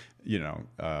started,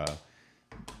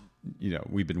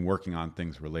 we've been working on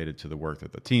things related to the work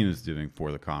that the team is doing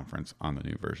for the conference on the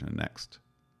new version of Next.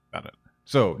 Got it.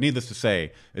 So needless to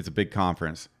say, it's a big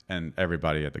conference and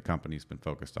everybody at the company's been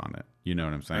focused on it. You know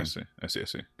what I'm saying? I see.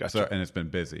 Gotcha. So, and it's been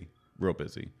busy, real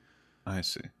busy. I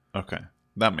see. Okay.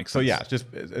 That makes sense. So yeah,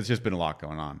 it's just been a lot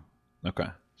going on. Okay.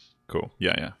 Cool.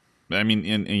 Yeah. I mean,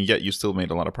 and yet you still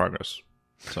made a lot of progress.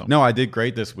 So no, I did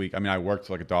great this week. I mean, I worked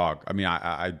like a dog. I mean,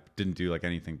 I didn't do like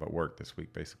anything but work this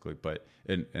week, basically. But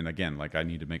and again, like I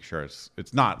need to make sure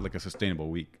it's not like a sustainable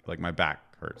week. Like my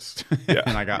back hurts,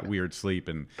 and I got weird sleep,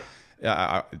 and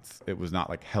it was not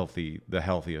like the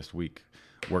healthiest week,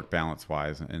 work balance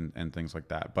wise, and things like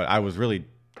that. But I was really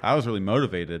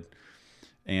motivated,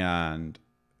 and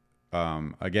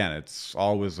again, it's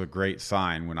always a great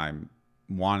sign when I'm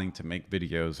wanting to make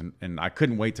videos, and I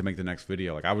couldn't wait to make the next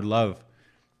video. Like I would love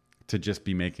to just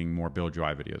be making more Build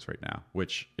UI videos right now,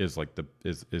 which is like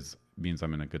means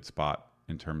I'm in a good spot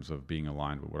in terms of being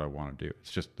aligned with what I want to do.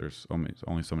 It's just there's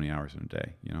only so many hours in a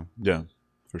day, you know? Yeah,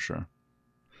 for sure.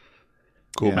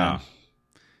 Cool, man.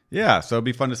 Yeah, so it'll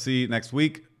be fun to see next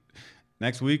week.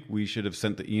 Next week we should have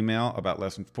sent the email about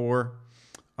lesson 4,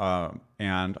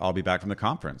 and I'll be back from the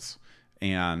conference,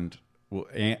 and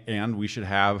we should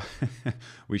have the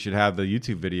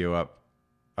YouTube video up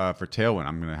for Tailwind.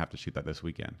 I'm going to have to shoot that this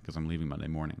weekend because I'm leaving Monday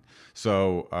morning.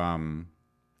 So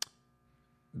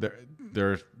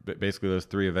there's basically those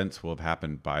 3 events will have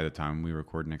happened by the time we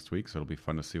record next week. So it'll be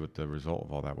fun to see what the result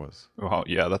of all that was. Well,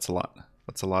 yeah, that's a lot.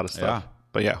 That's a lot of stuff. Yeah.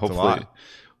 But yeah,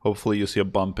 hopefully you'll see a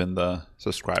bump in the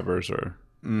subscribers or.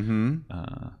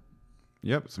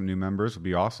 Yep, some new members would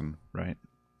be awesome. Right.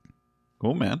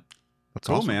 Cool, man. That's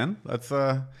cool, awesome. Man.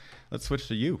 Let's switch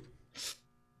to you.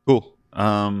 Cool.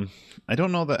 I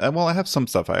don't know that. Well, I have some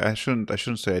stuff. I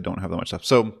shouldn't say I don't have that much stuff.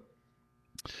 So,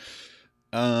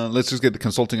 let's just get the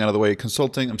consulting out of the way.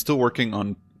 Consulting, I'm still working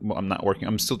on. Well, I'm not working.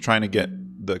 I'm still trying to get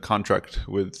the contract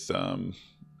with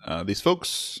these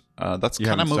folks. That's You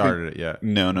kind of haven't moving. started it yet.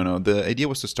 No. The idea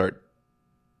was to start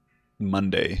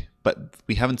Monday, but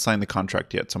we haven't signed the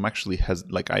contract yet. So I'm actually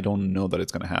I don't know that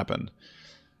it's going to happen.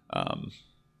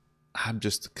 I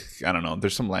don't know.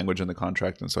 There's some language in the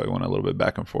contract, and so I went a little bit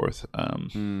back and forth.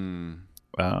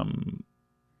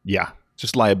 Yeah,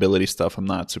 just liability stuff. I'm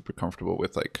not super comfortable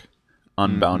with like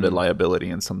unbounded liability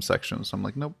in some sections. So I'm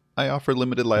like, nope, I offer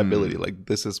limited liability. Like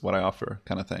this is what I offer,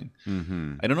 kind of thing.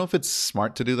 I don't know if it's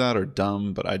smart to do that or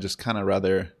dumb, but I just kind of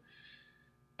rather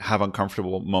have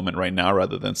uncomfortable moment right now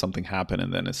rather than something happen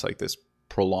and then it's like this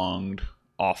prolonged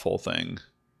awful thing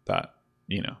that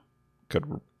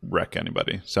could wreck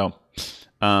anybody. So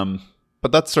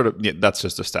but that's sort of that's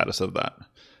just the status of that.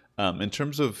 In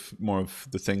terms of more of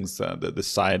the things the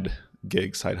side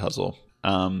gig, side hustle,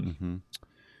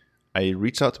 I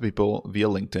reached out to people via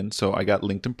LinkedIn. So I got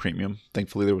LinkedIn Premium.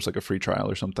 Thankfully there was like a free trial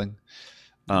or something,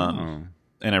 and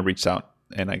I reached out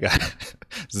and I got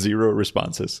 0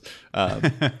 responses.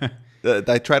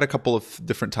 I tried a couple of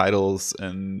different titles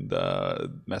and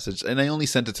message, and I only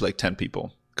sent it to like 10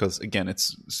 people because again,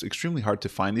 it's extremely hard to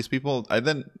find these people.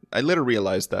 I later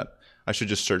realized that I should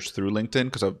just search through LinkedIn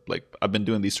because I've been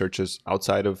doing these searches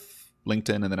outside of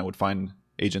LinkedIn, and then I would find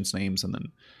agents' names and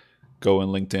then go in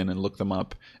LinkedIn and look them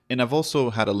up. And I've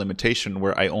also had a limitation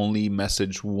where I only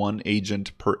message one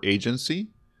agent per agency.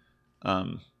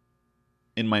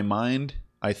 In my mind,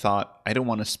 I thought I don't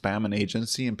want to spam an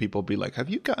agency and people be like, have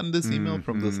you gotten this email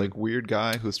from this like weird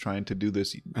guy who's trying to do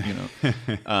this,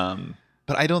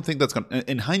 but I don't think that's going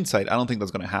to, in hindsight, I don't think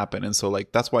that's going to happen. And so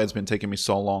like, that's why it's been taking me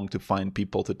so long to find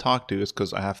people to talk to, is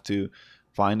because I have to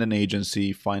find an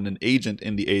agency, find an agent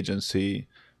in the agency,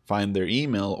 find their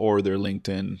email or their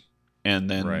LinkedIn,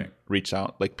 and then reach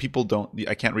out. Like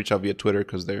I can't reach out via Twitter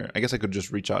because I guess I could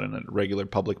just reach out in a regular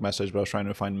public message, but I was trying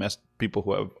to find people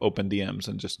who have open DMs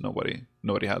and just nobody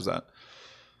has that.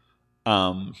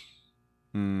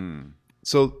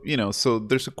 So, so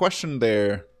there's a question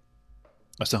there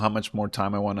as to how much more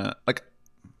time I want to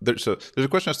there's a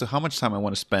question as to how much time I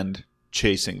want to spend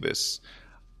chasing this.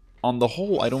 On the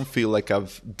whole, I don't feel like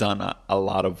I've done a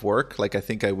lot of work. Like, I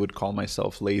think I would call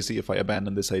myself lazy if I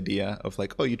abandoned this idea of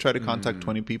like, oh, you try to contact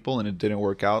 20 people and it didn't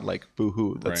work out. Like,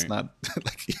 boo-hoo. That's not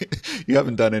like you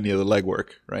haven't done any of the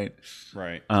legwork, right?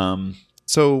 Right.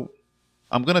 So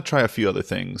I'm gonna try a few other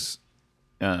things.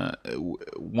 And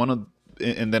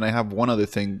then I have one other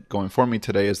thing going for me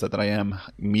today is that I am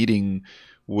meeting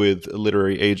with a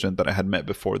literary agent that I had met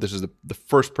before. This is the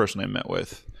first person I met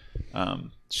with.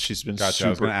 She's been Gotcha. I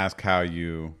was going to ask how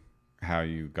you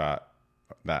got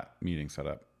that meeting set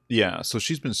up. Yeah, so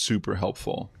she's been super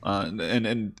helpful,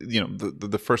 and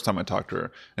the first time I talked to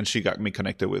her, and she got me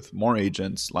connected with more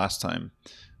agents last time,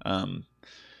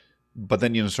 but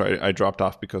then I dropped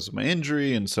off because of my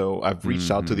injury, and so I've reached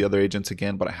out to the other agents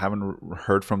again, but I haven't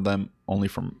heard from them, only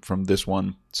from this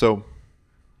one. So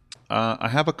I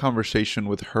have a conversation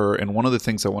with her, and one of the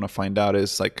things I want to find out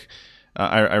is like.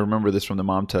 I remember this from the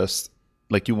mom test.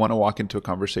 Like, you want to walk into a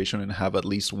conversation and have at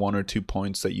least 1 or 2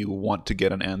 points that you want to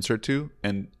get an answer to.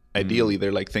 And ideally,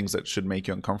 they're like things that should make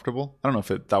you uncomfortable. I don't know if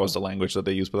that was the language that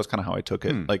they used, but that's kind of how I took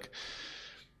it. Like,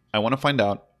 I want to find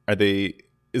out,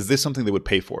 is this something they would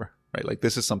pay for? Right? Like,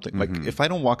 this is something, like, if I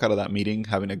don't walk out of that meeting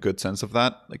having a good sense of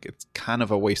that, like, it's kind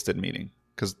of a wasted meeting.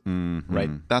 Because, right,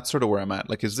 that's sort of where I'm at.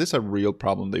 Like, is this a real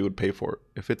problem they would pay for?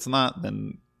 If it's not,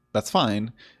 then that's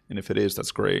fine. And if it is,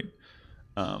 that's great.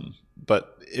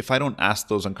 But if I don't ask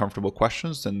those uncomfortable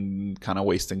questions, then kind of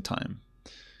wasting time.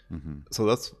 So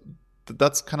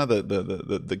that's kind of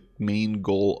the main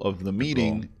goal of the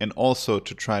meeting, and also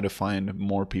to try to find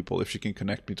more people. If she can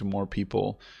connect me to more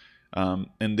people,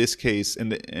 in this case,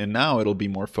 and now it'll be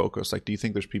more focused. Like, do you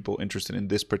think there's people interested in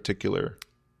this particular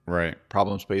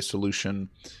problem-based solution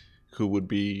who would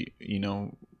be,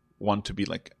 want to be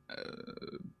like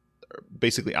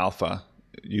basically alpha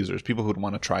users, people who would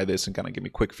want to try this and kind of give me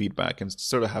quick feedback and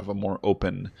sort of have a more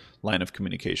open line of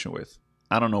communication with.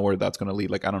 I don't know where that's going to lead.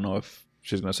 Like, I don't know if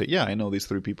she's going to say, yeah, I know these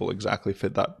 3 people exactly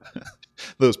fit that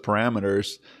those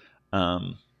parameters.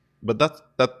 But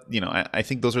I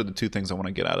think those are the 2 things I want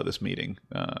to get out of this meeting,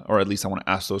 or at least I want to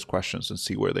ask those questions and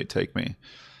see where they take me.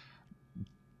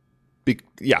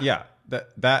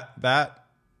 That.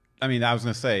 I mean, I was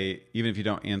going to say, even if you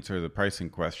don't answer the pricing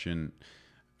question,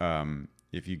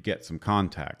 if you get some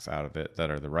contacts out of it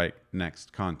that are the right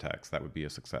next contacts, that would be a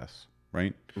success,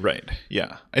 right? Right.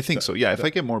 Yeah, I think so. Yeah, if I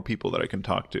get more people that I can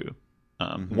talk to,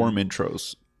 warm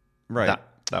intros, right?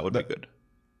 That would be good.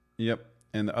 Yep.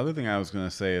 And the other thing I was going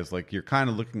to say is like you're kind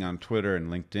of looking on Twitter and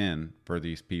LinkedIn for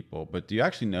these people, but do you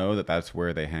actually know that that's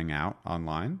where they hang out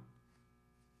online?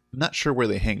 I'm not sure where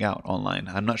they hang out online.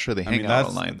 I'm not sure they hang out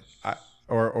online.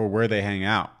 Or where they hang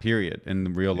out, period,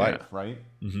 in real life, right?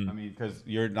 Mm-hmm. I mean, because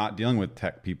you're not dealing with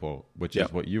tech people, which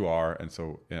is what you are,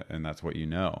 and that's what you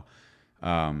know.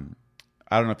 I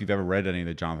don't know if you've ever read any of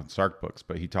the Jonathan Stark books,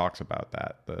 but he talks about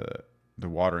that, the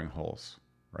watering holes,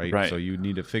 right? So you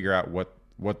need to figure out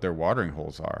what their watering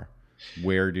holes are.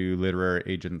 Where do literary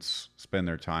agents spend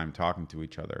their time talking to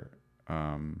each other,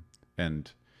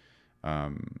 and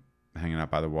hanging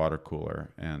out by the water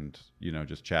cooler, and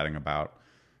just chatting about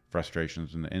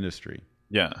frustrations in the industry.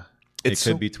 Yeah. It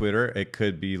could be Twitter, it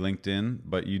could be LinkedIn,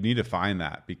 but you need to find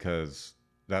that because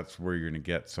that's where you're going to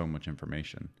get so much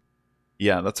information.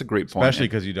 Yeah, that's a great point. Especially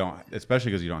because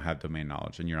you don't have domain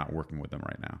knowledge and you're not working with them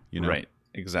right now. Right.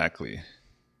 Exactly.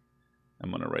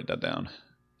 I'm going to write that down.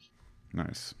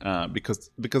 Nice. Because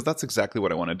that's exactly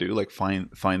what I want to do, like find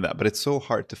that. But it's so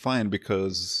hard to find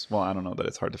because, well, I don't know that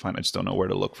it's hard to find. I just don't know where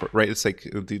to look for it, right? It's like,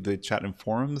 do they chat in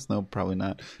forums? No, probably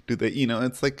not. Do they,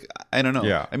 it's like, I don't know.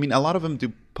 Yeah. I mean, a lot of them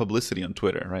do publicity on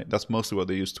Twitter, right? That's mostly what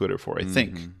they use Twitter for, I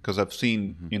think. Because I've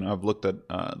seen, I've looked at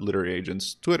literary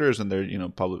agents' Twitters and they're,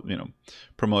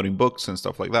 promoting books and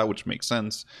stuff like that, which makes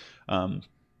sense.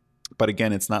 But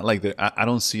again, it's not like I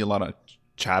don't see a lot of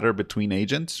chatter between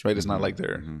agents, right? It's not like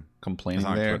they're complaining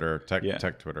there. Twitter,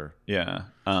 tech Twitter. Yeah.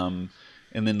 And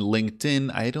then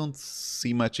LinkedIn, I don't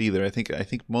see much either. I think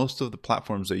most of the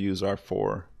platforms they use are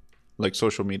for, like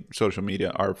social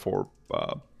media are for,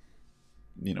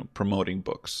 promoting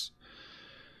books.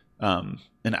 And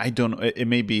I don't know, it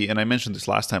may be, and I mentioned this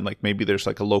last time, like maybe there's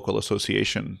like a local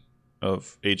association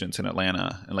of agents in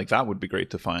Atlanta, and like that would be great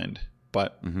to find,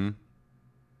 but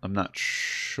I'm not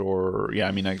sure. Yeah,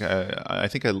 I mean, I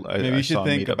think maybe you should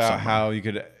think about how you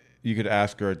could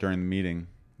ask her during the meeting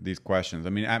these questions. I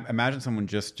mean, imagine someone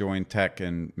just joined tech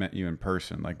and met you in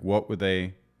person. Like, what would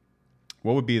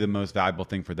be the most valuable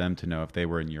thing for them to know if they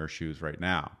were in your shoes right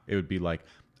now? It would be like,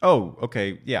 oh,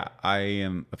 okay, yeah, I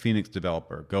am a Phoenix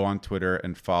developer. Go on Twitter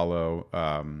and follow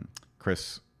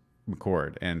Chris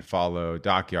McCord and follow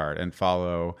Dockyard and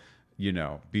follow,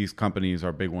 these companies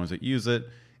are big ones that use it.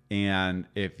 And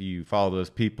if you follow those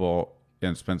people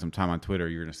and spend some time on Twitter,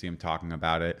 you're going to see them talking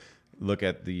about it. Look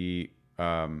at the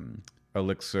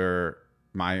Elixir,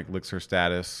 my Elixir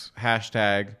status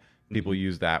hashtag. People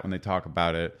use that when they talk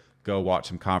about it. Go watch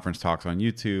some conference talks on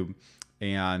YouTube.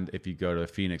 And if you go to the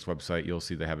Phoenix website, you'll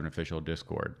see they have an official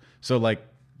Discord. So like,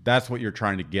 that's what you're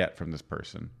trying to get from this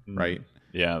person, right?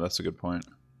 Yeah, that's a good point.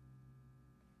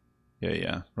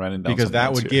 Yeah. Writing down because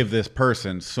that would give this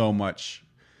person so much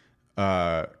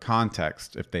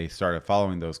context if they started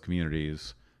following those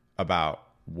communities about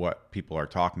what people are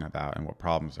talking about and what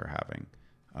problems they're having.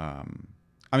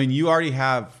 I mean, you already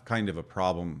have kind of a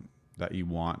problem that you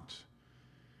want.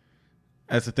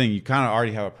 That's the thing. You kind of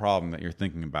already have a problem that you're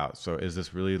thinking about. So is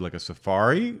this really like a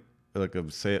safari, like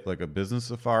a business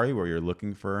safari where you're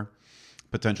looking for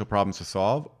potential problems to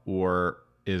solve, or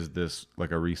is this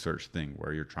like a research thing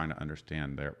where you're trying to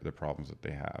understand the problems that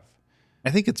they have? I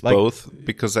think it's both,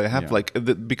 because I have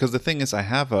because the thing is, I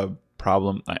have a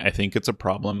problem. I think it's a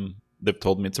problem. They've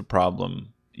told me it's a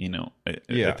problem.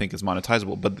 I think it's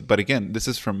monetizable. But again, this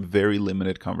is from very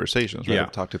limited conversations, right?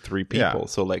 I've talked to 3 people.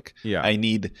 So I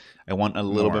want a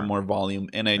little bit more volume,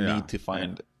 and I need to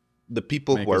find the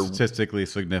people who are statistically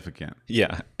significant.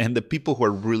 Yeah. And the people who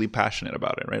are really passionate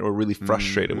about it, right? Or really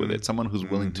frustrated with it. Someone who's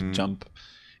willing to jump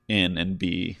in and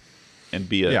be an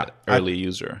early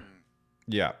user.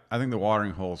 Yeah, I think the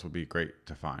watering holes would be great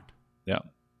to find. Yeah.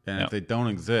 And if they don't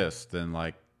exist, then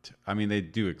they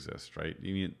do exist, right?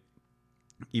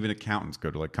 Even accountants go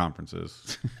to like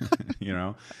conferences,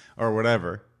 or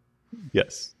whatever.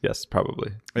 Yes,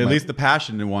 probably. At least the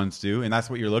passionate ones do, and that's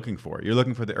what you're looking for. You're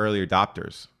looking for the early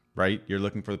adopters, right? You're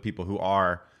looking for the people who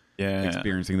are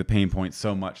experiencing the pain point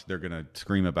so much they're going to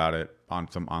scream about it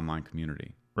on some online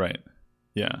community. Right.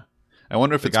 Yeah. I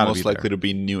wonder if it's most likely to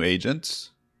be new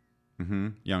agents.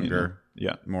 Younger,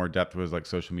 more adept with like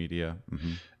social media.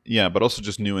 Yeah, but also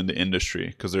just new in the industry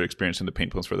because they're experiencing the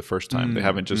pain points for the first time. They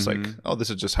haven't just like, oh,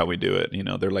 this is just how we do it.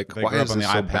 They're like, they why grew is up on the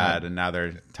this so iPad bad? and now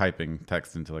they're typing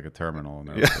text into like a terminal. And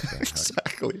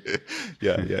Exactly.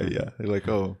 Yeah. They're like,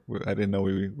 oh, I didn't know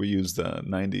we used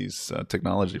 90s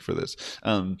technology for this.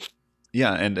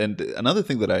 Yeah, and another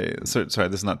thing that sorry,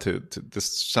 this is not this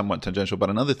is somewhat tangential, but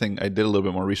another thing, I did a little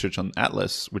bit more research on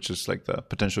Atlas, which is like the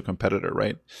potential competitor,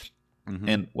 right?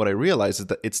 And what I realized is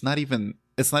that it's not even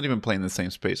playing the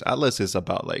same space. Atlas is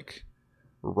about like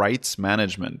rights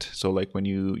management. So like when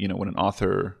when an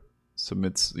author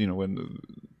submits,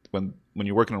 when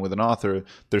you're working with an author,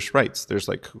 there's rights. There's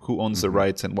like who owns the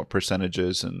rights and what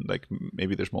percentages, and like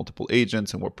maybe there's multiple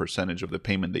agents and what percentage of the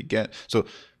payment they get. So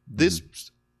this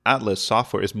Atlas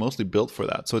software is mostly built for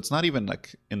that. So it's not even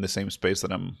like in the same space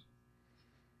that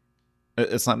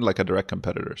it's not like a direct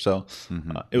competitor. So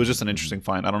it was just an interesting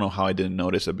find. I don't know how I didn't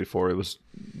notice it before. It was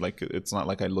like, it's not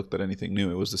like I looked at anything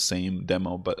new. It was the same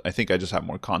demo, but I think I just have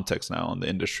more context now on the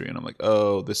industry, and I'm like,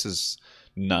 oh, this is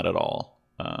not at all,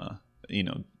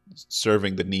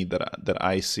 serving the need that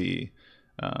I see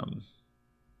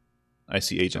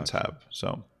agents have.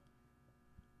 So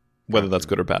whether that's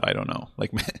good or bad, I don't know.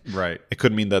 Like, right, it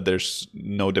could mean that there's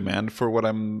no demand for what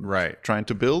I'm trying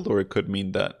to build, or it could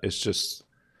mean that it's just,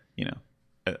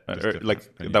 like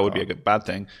that would be a bad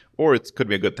thing, or it could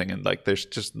be a good thing, and like there's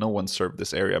just no one served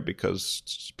this area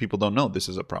because people don't know this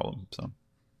is a problem. So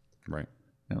right,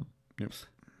 yeah, yep.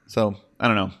 So I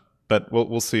don't know. But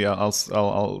we'll see.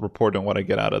 I'll report on what I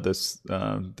get out of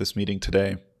this meeting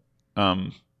today.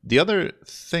 The other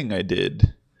thing I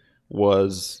did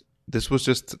was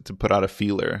just to put out a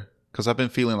feeler, because I've been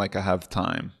feeling like I have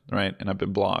time, right? And I've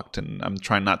been blocked, and I'm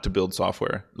trying not to build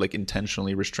software, like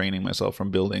intentionally restraining myself from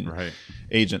building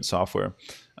agent software.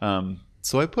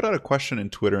 So I put out a question in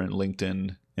Twitter and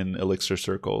LinkedIn in Elixir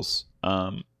circles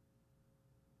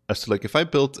as to like, if I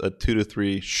built a 2 to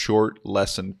 3 short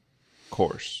lesson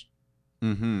course.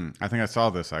 I think I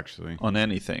saw this actually on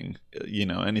anything,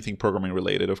 anything programming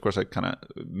related. Of course, I kind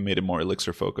of made it more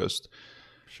Elixir focused.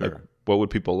 Sure. Like, what would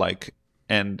people like?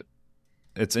 And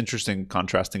it's interesting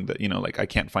contrasting that, like I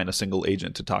can't find a single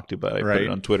agent to talk to, but I put it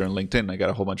on Twitter and LinkedIn. I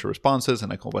got a whole bunch of responses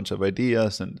and a whole bunch of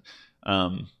ideas, and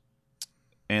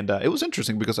it was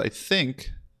interesting because I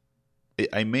think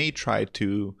I may try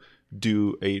to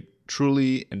do a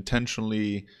truly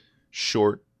intentionally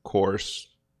short course,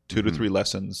 2 to 3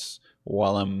 lessons,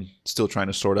 while I'm still trying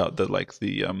to sort out the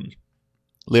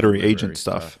literary agent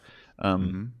stuff.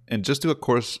 And just do a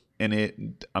course in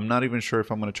it. I'm not even sure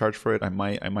if I'm going to charge for it. I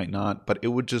might not, but it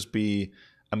would just be,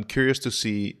 I'm curious to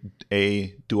see,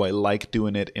 do I like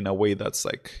doing it in a way that's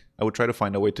like, I would try to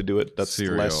find a way to do it that's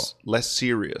less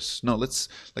serious. No, less,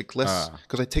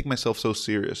 because I take myself so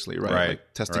seriously, right?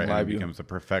 Like testing live, it becomes a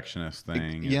perfectionist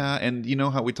thing. Yeah, and you know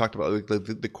how we talked about, like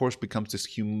the course becomes this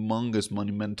humongous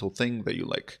monumental thing that you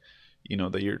like,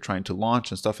 that you're trying to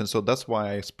launch and stuff. And so that's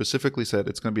why I specifically said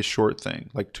it's going to be a short thing,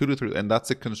 like 2 to 3. And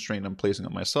that's a constraint I'm placing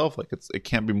on myself. Like it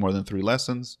can't be more than 3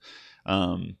 lessons.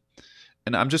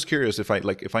 And I'm just curious if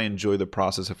I enjoy the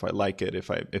process, if I like it,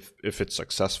 if it's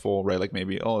successful, right? Like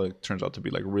maybe, it turns out to be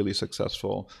like really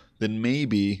successful, then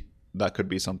maybe that could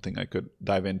be something I could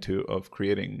dive into of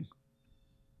creating,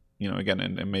 again,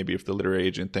 and maybe if the literary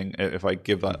agent thing, if I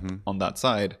give that on that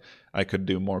side, I could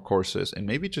do more courses, and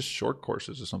maybe just short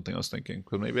courses is something I was thinking,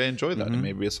 because maybe I enjoy that. And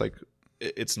maybe it's like,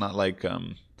 it's not like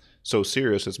so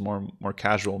serious, it's more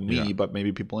casual but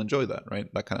maybe people enjoy that,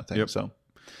 right? That kind of thing. Yep. So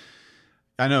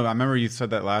I know, I remember you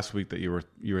said that last week that you were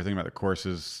thinking about the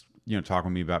courses, talking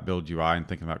with me about Build UI and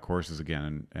thinking about courses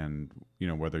again, and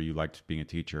whether you liked being a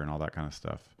teacher and all that kind of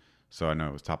stuff. So I know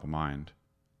it was top of mind.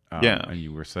 And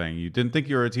you were saying you didn't think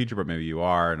you were a teacher, but maybe you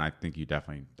are, and I think you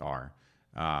definitely are.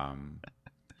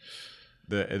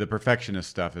 The perfectionist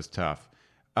stuff is tough.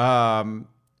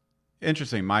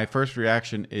 Interesting. My first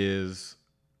reaction is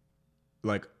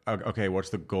like, okay,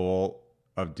 what's the goal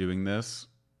of doing this?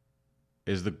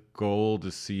 Is the goal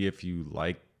to see if you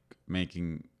like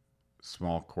making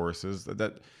small courses?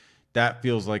 That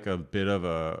feels like a bit of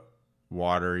a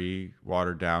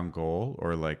watered down goal,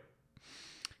 or like,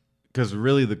 because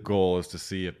really the goal is to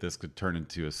see if this could turn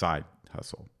into a side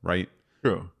hustle, right?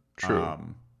 True.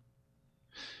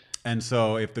 And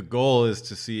so if the goal is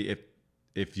to see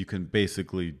if you can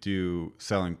basically do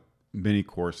selling mini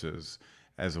courses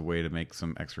as a way to make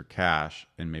some extra cash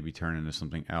and maybe turn into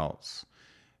something else,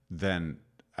 then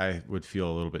I would feel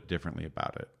a little bit differently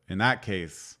about it. In that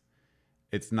case,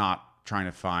 it's not trying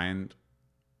to find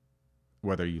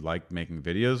whether you like making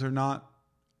videos or not.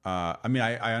 I mean,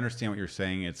 I understand what you're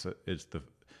saying. It's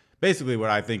basically what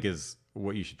I think is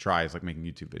what you should try is like making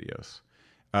YouTube videos.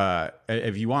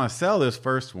 If you want to sell this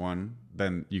first one,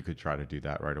 then you could try to do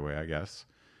that right away, I guess.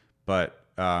 But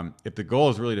if the goal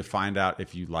is really to find out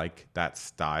if you like that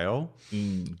style,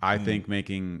 I think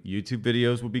making YouTube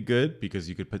videos would be good, because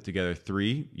you could put together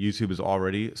 3. YouTube is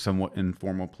already a somewhat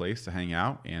informal place to hang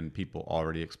out, and people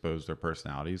already expose their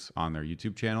personalities on their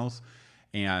YouTube channels.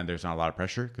 And there's not a lot of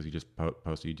pressure, because you just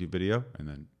post a YouTube video and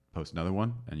then post another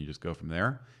one, and you just go from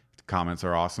there. The comments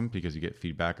are awesome because you get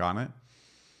feedback on it.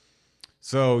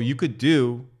 So you could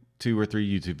do 2 or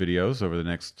 3 YouTube videos over the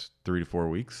next 3 to 4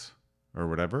 weeks or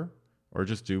whatever. or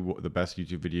just do the best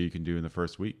YouTube video you can do in the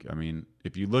first week. I mean,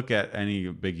 if you look at any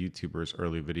big YouTubers'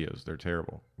 early videos, they're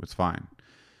terrible. It's fine.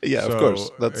 Yeah, So of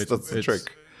course. That's the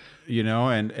trick. You know,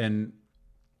 and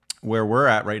where we're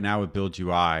at right now with Build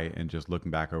UI and just looking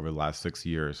back over the last 6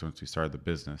 years since we started the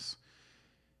business,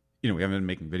 you know, we haven't been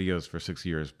making videos for 6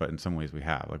 years, but in some ways we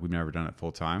have. Like, we've never done it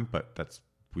full time, but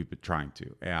we've been trying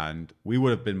to. And we would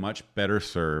have been much better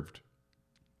served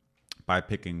by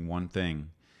picking one thing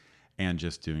and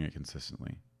just doing it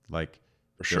consistently. Like,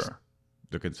 for sure,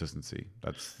 the consistency.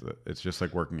 It's just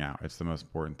like working out. It's the most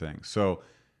important thing. So,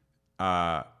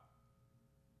 yeah,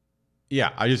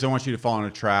 I just don't want you to fall in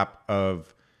a trap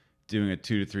of doing a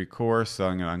 2 to 3 course,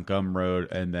 selling it on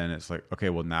Gumroad, and then it's like, okay,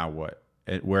 well, now what?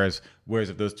 Whereas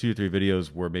if those 2 to 3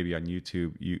 videos were maybe on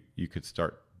YouTube, you could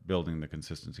start building the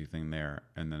consistency thing there,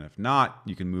 and then if not,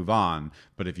 you can move on.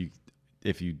 But if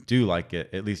you do like it,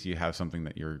 at least you have something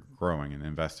that you're growing and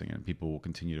investing in. People will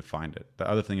continue to find it. The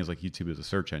other thing is, like, YouTube is a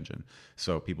search engine,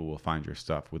 so people will find your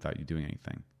stuff without you doing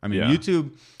anything. I mean,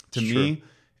 YouTube to me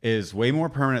is way more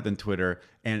permanent than Twitter,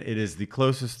 and it is the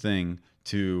closest thing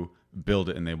to build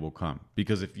it and they will come.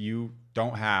 Because if you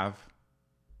don't have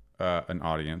an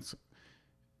audience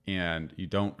and you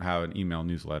don't have an email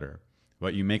newsletter,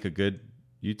 but you make a good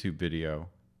YouTube video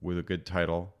with a good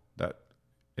title that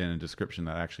and a description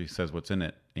that actually says what's in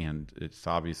it, and it's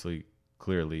obviously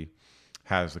clearly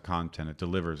has the content, it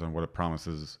delivers on what it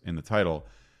promises in the title,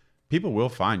 people will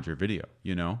find your video,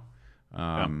 you know?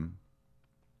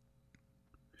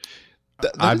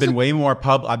 I've been way more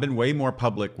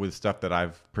public with stuff that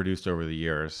I've produced over the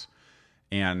years,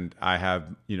 and I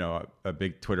have, you know, a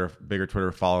bigger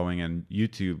Twitter following and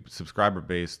YouTube subscriber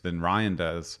base than Ryan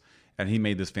does, and he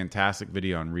made this fantastic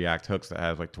video on React hooks that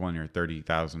has like 20 or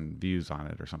 30,000 views on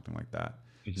it or something like that.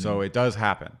 Mm-hmm. So it does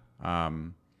happen,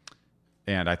 and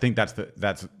I think that's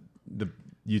the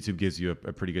YouTube gives you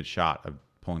a pretty good shot of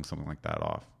pulling something like that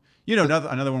off. You know,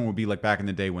 another one would be like back in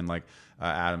the day when like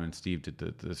Adam and Steve did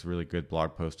this really good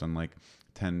blog post on like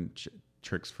 10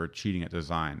 tricks for cheating at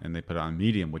design, and they put it on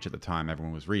Medium, which at the time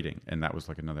everyone was reading, and that was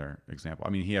like another example.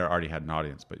 I mean, he already had an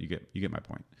audience, but you get my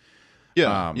point.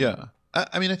 Yeah, yeah.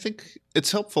 I mean, I think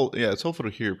it's helpful. Yeah, it's helpful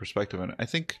to hear your perspective on it. I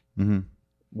think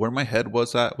where my head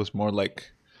was at was more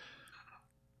like,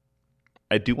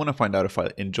 I do want to find out if I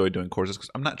enjoy doing courses,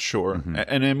 because I'm not sure. Mm-hmm.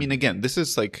 And I mean, again, this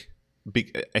is like,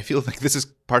 I feel like this is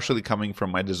partially coming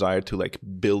from my desire to like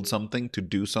build something, to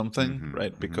do something,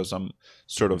 right? Because I'm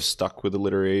sort of stuck with the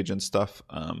literary agent stuff.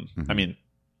 I mean,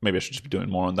 maybe I should just be doing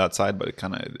more on that side, but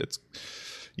it's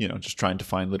you know, just trying to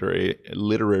find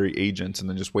literary agents and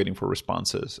then just waiting for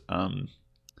responses.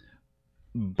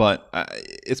 But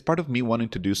it's part of me wanting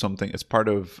to do something. It's part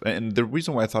of, and the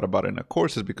reason why I thought about it in a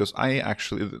course is because I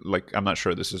actually, like, I'm not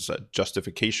sure this is a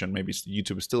justification. Maybe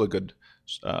YouTube is still a good,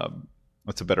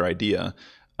 that's a better idea,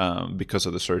 because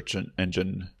of the search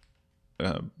engine,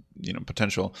 you know,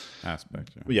 potential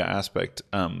aspect. Aspect.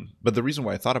 But the reason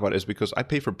why I thought about it is because I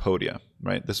pay for Podia,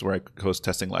 right? This is where I host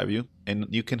Testing LiveView, and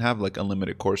you can have like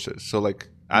unlimited courses. So like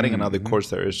adding another course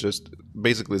there is just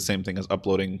basically the same thing as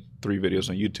uploading 3 videos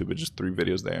on YouTube. It's just 3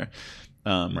 videos there.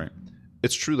 Right.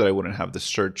 It's true that I wouldn't have the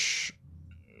search,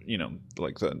 you know,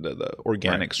 like the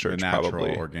organic search, the natural,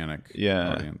 probably organic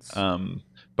audience.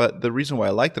 But the reason why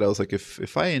I liked it, I was like,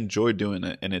 if I enjoy doing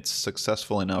it and it's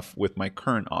successful enough with my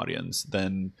current audience,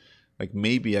 then like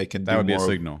maybe I can do more. That would be a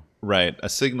signal. Right, a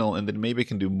signal, and then maybe I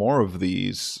can do more of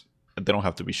these. They don't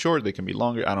have to be short, they can be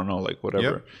longer. I don't know, like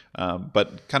whatever. Yep.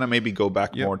 But kind of maybe go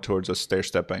back more towards a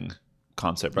stair-stepping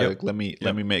concept, right? Like let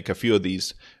me make a few of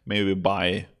these, maybe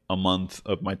buy a month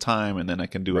of my time, and then I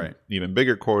can do an even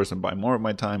bigger course and buy more of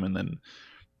my time, and then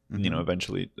you know,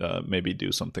 eventually maybe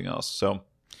do something else. So,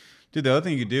 dude, the other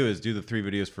thing you could do is do the 3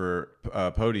 videos for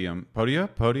Podia,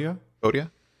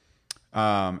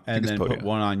 and then put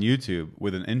one on YouTube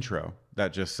with an intro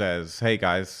that just says, "Hey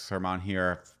guys, Herman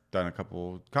here. I've done a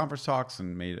couple conference talks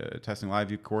and made a Testing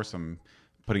LiveView course. I'm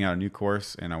putting out a new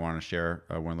course, and I want to share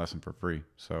one lesson for free."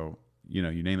 So, you know,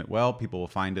 you name it well, people will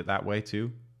find it that way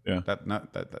too. Yeah,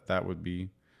 that would be,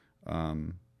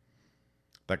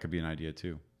 that could be an idea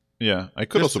too. Yeah, I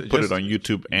could also put it on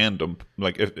YouTube and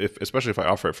like if especially if I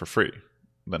offer it for free,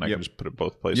 then I can just put it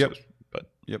both places. But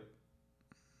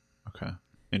okay,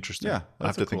 interesting. Yeah, I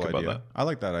have to think about that. I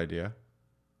like that idea.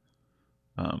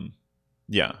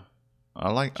 Yeah, I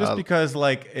like because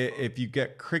like if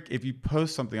you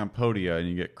post something on Podia and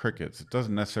you get crickets, it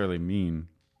doesn't necessarily mean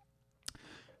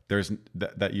there's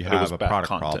that you have a product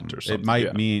problem. Or something. It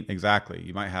might mean exactly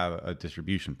you might have a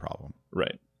distribution problem.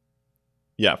 Right.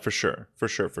 Yeah, for sure.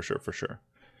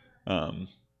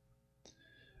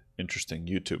 Interesting.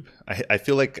 YouTube. I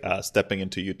feel like stepping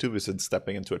into YouTube is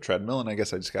stepping into a treadmill, and I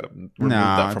guess I just got to remove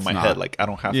Nah, that from it's my head. not. Like I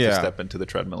don't have to Yeah. step into the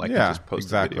treadmill. I can Yeah, just post a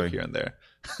exactly. video here and there.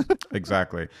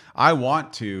 Exactly. I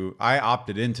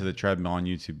opted into the treadmill on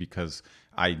YouTube because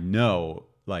I know,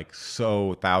 like,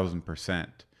 so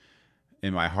 1,000%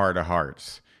 in my heart of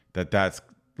hearts that's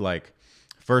like,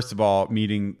 first of all,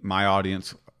 meeting my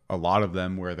audience, a lot of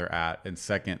them where they're at, and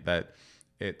second, that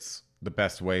it's the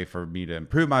best way for me to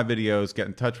improve my videos, get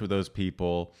in touch with those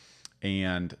people,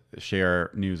 and share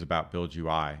news about Build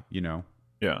UI, you know?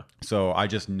 Yeah. So I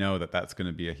just know that that's going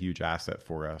to be a huge asset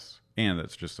for us. And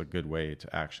it's just a good way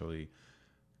to actually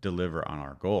deliver on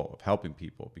our goal of helping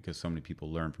people, because so many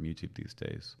people learn from YouTube these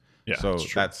days. Yeah, So it's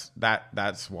true.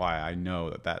 that's why I know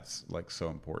that that's like so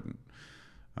important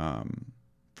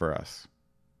for us.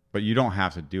 But you don't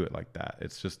have to do it like that.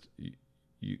 It's just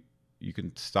you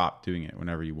can stop doing it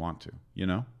whenever you want to, you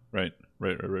know? Right.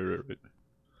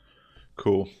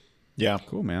 Cool. Yeah,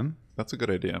 Cool, man. that's a good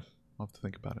idea. I'll have to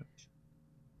think about it.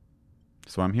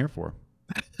 That's what I'm here for.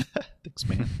 Thanks,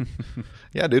 man.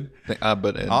 Yeah, dude. But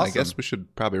I Awesome. guess we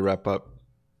should probably wrap up.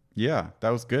 Yeah, that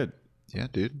was good. Yeah,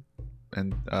 dude.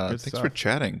 And thanks for stuff.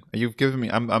 chatting. You've given me.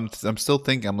 I'm still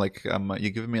thinking.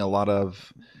 You've given me a lot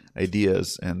of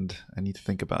ideas, and I need to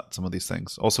think about some of these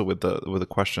things. Also with the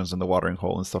questions and the watering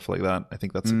hole and stuff like that. I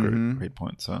think that's a great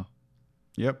point. So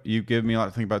Yep, you give me a lot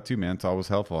to think about too, man. It's always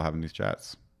helpful having these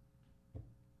chats.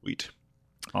 sweet,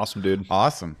 awesome, dude.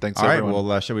 Awesome. Thanks, All right, everyone.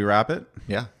 well, shall we wrap it?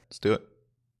 Yeah, let's do it.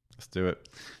 Let's do it.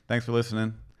 Thanks for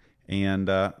listening, and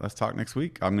let's talk next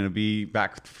week. I'm going to be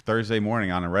back Thursday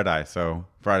morning on a red eye, so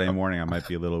Friday morning I might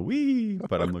be a little wee,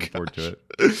 but I'm looking forward to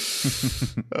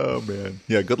it. Oh man.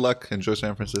 Yeah. Good luck. Enjoy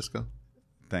San Francisco.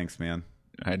 Thanks, man.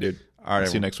 All right, dude. All right,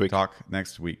 See you next week. Talk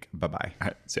next week. Bye-bye. All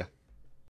right. See ya.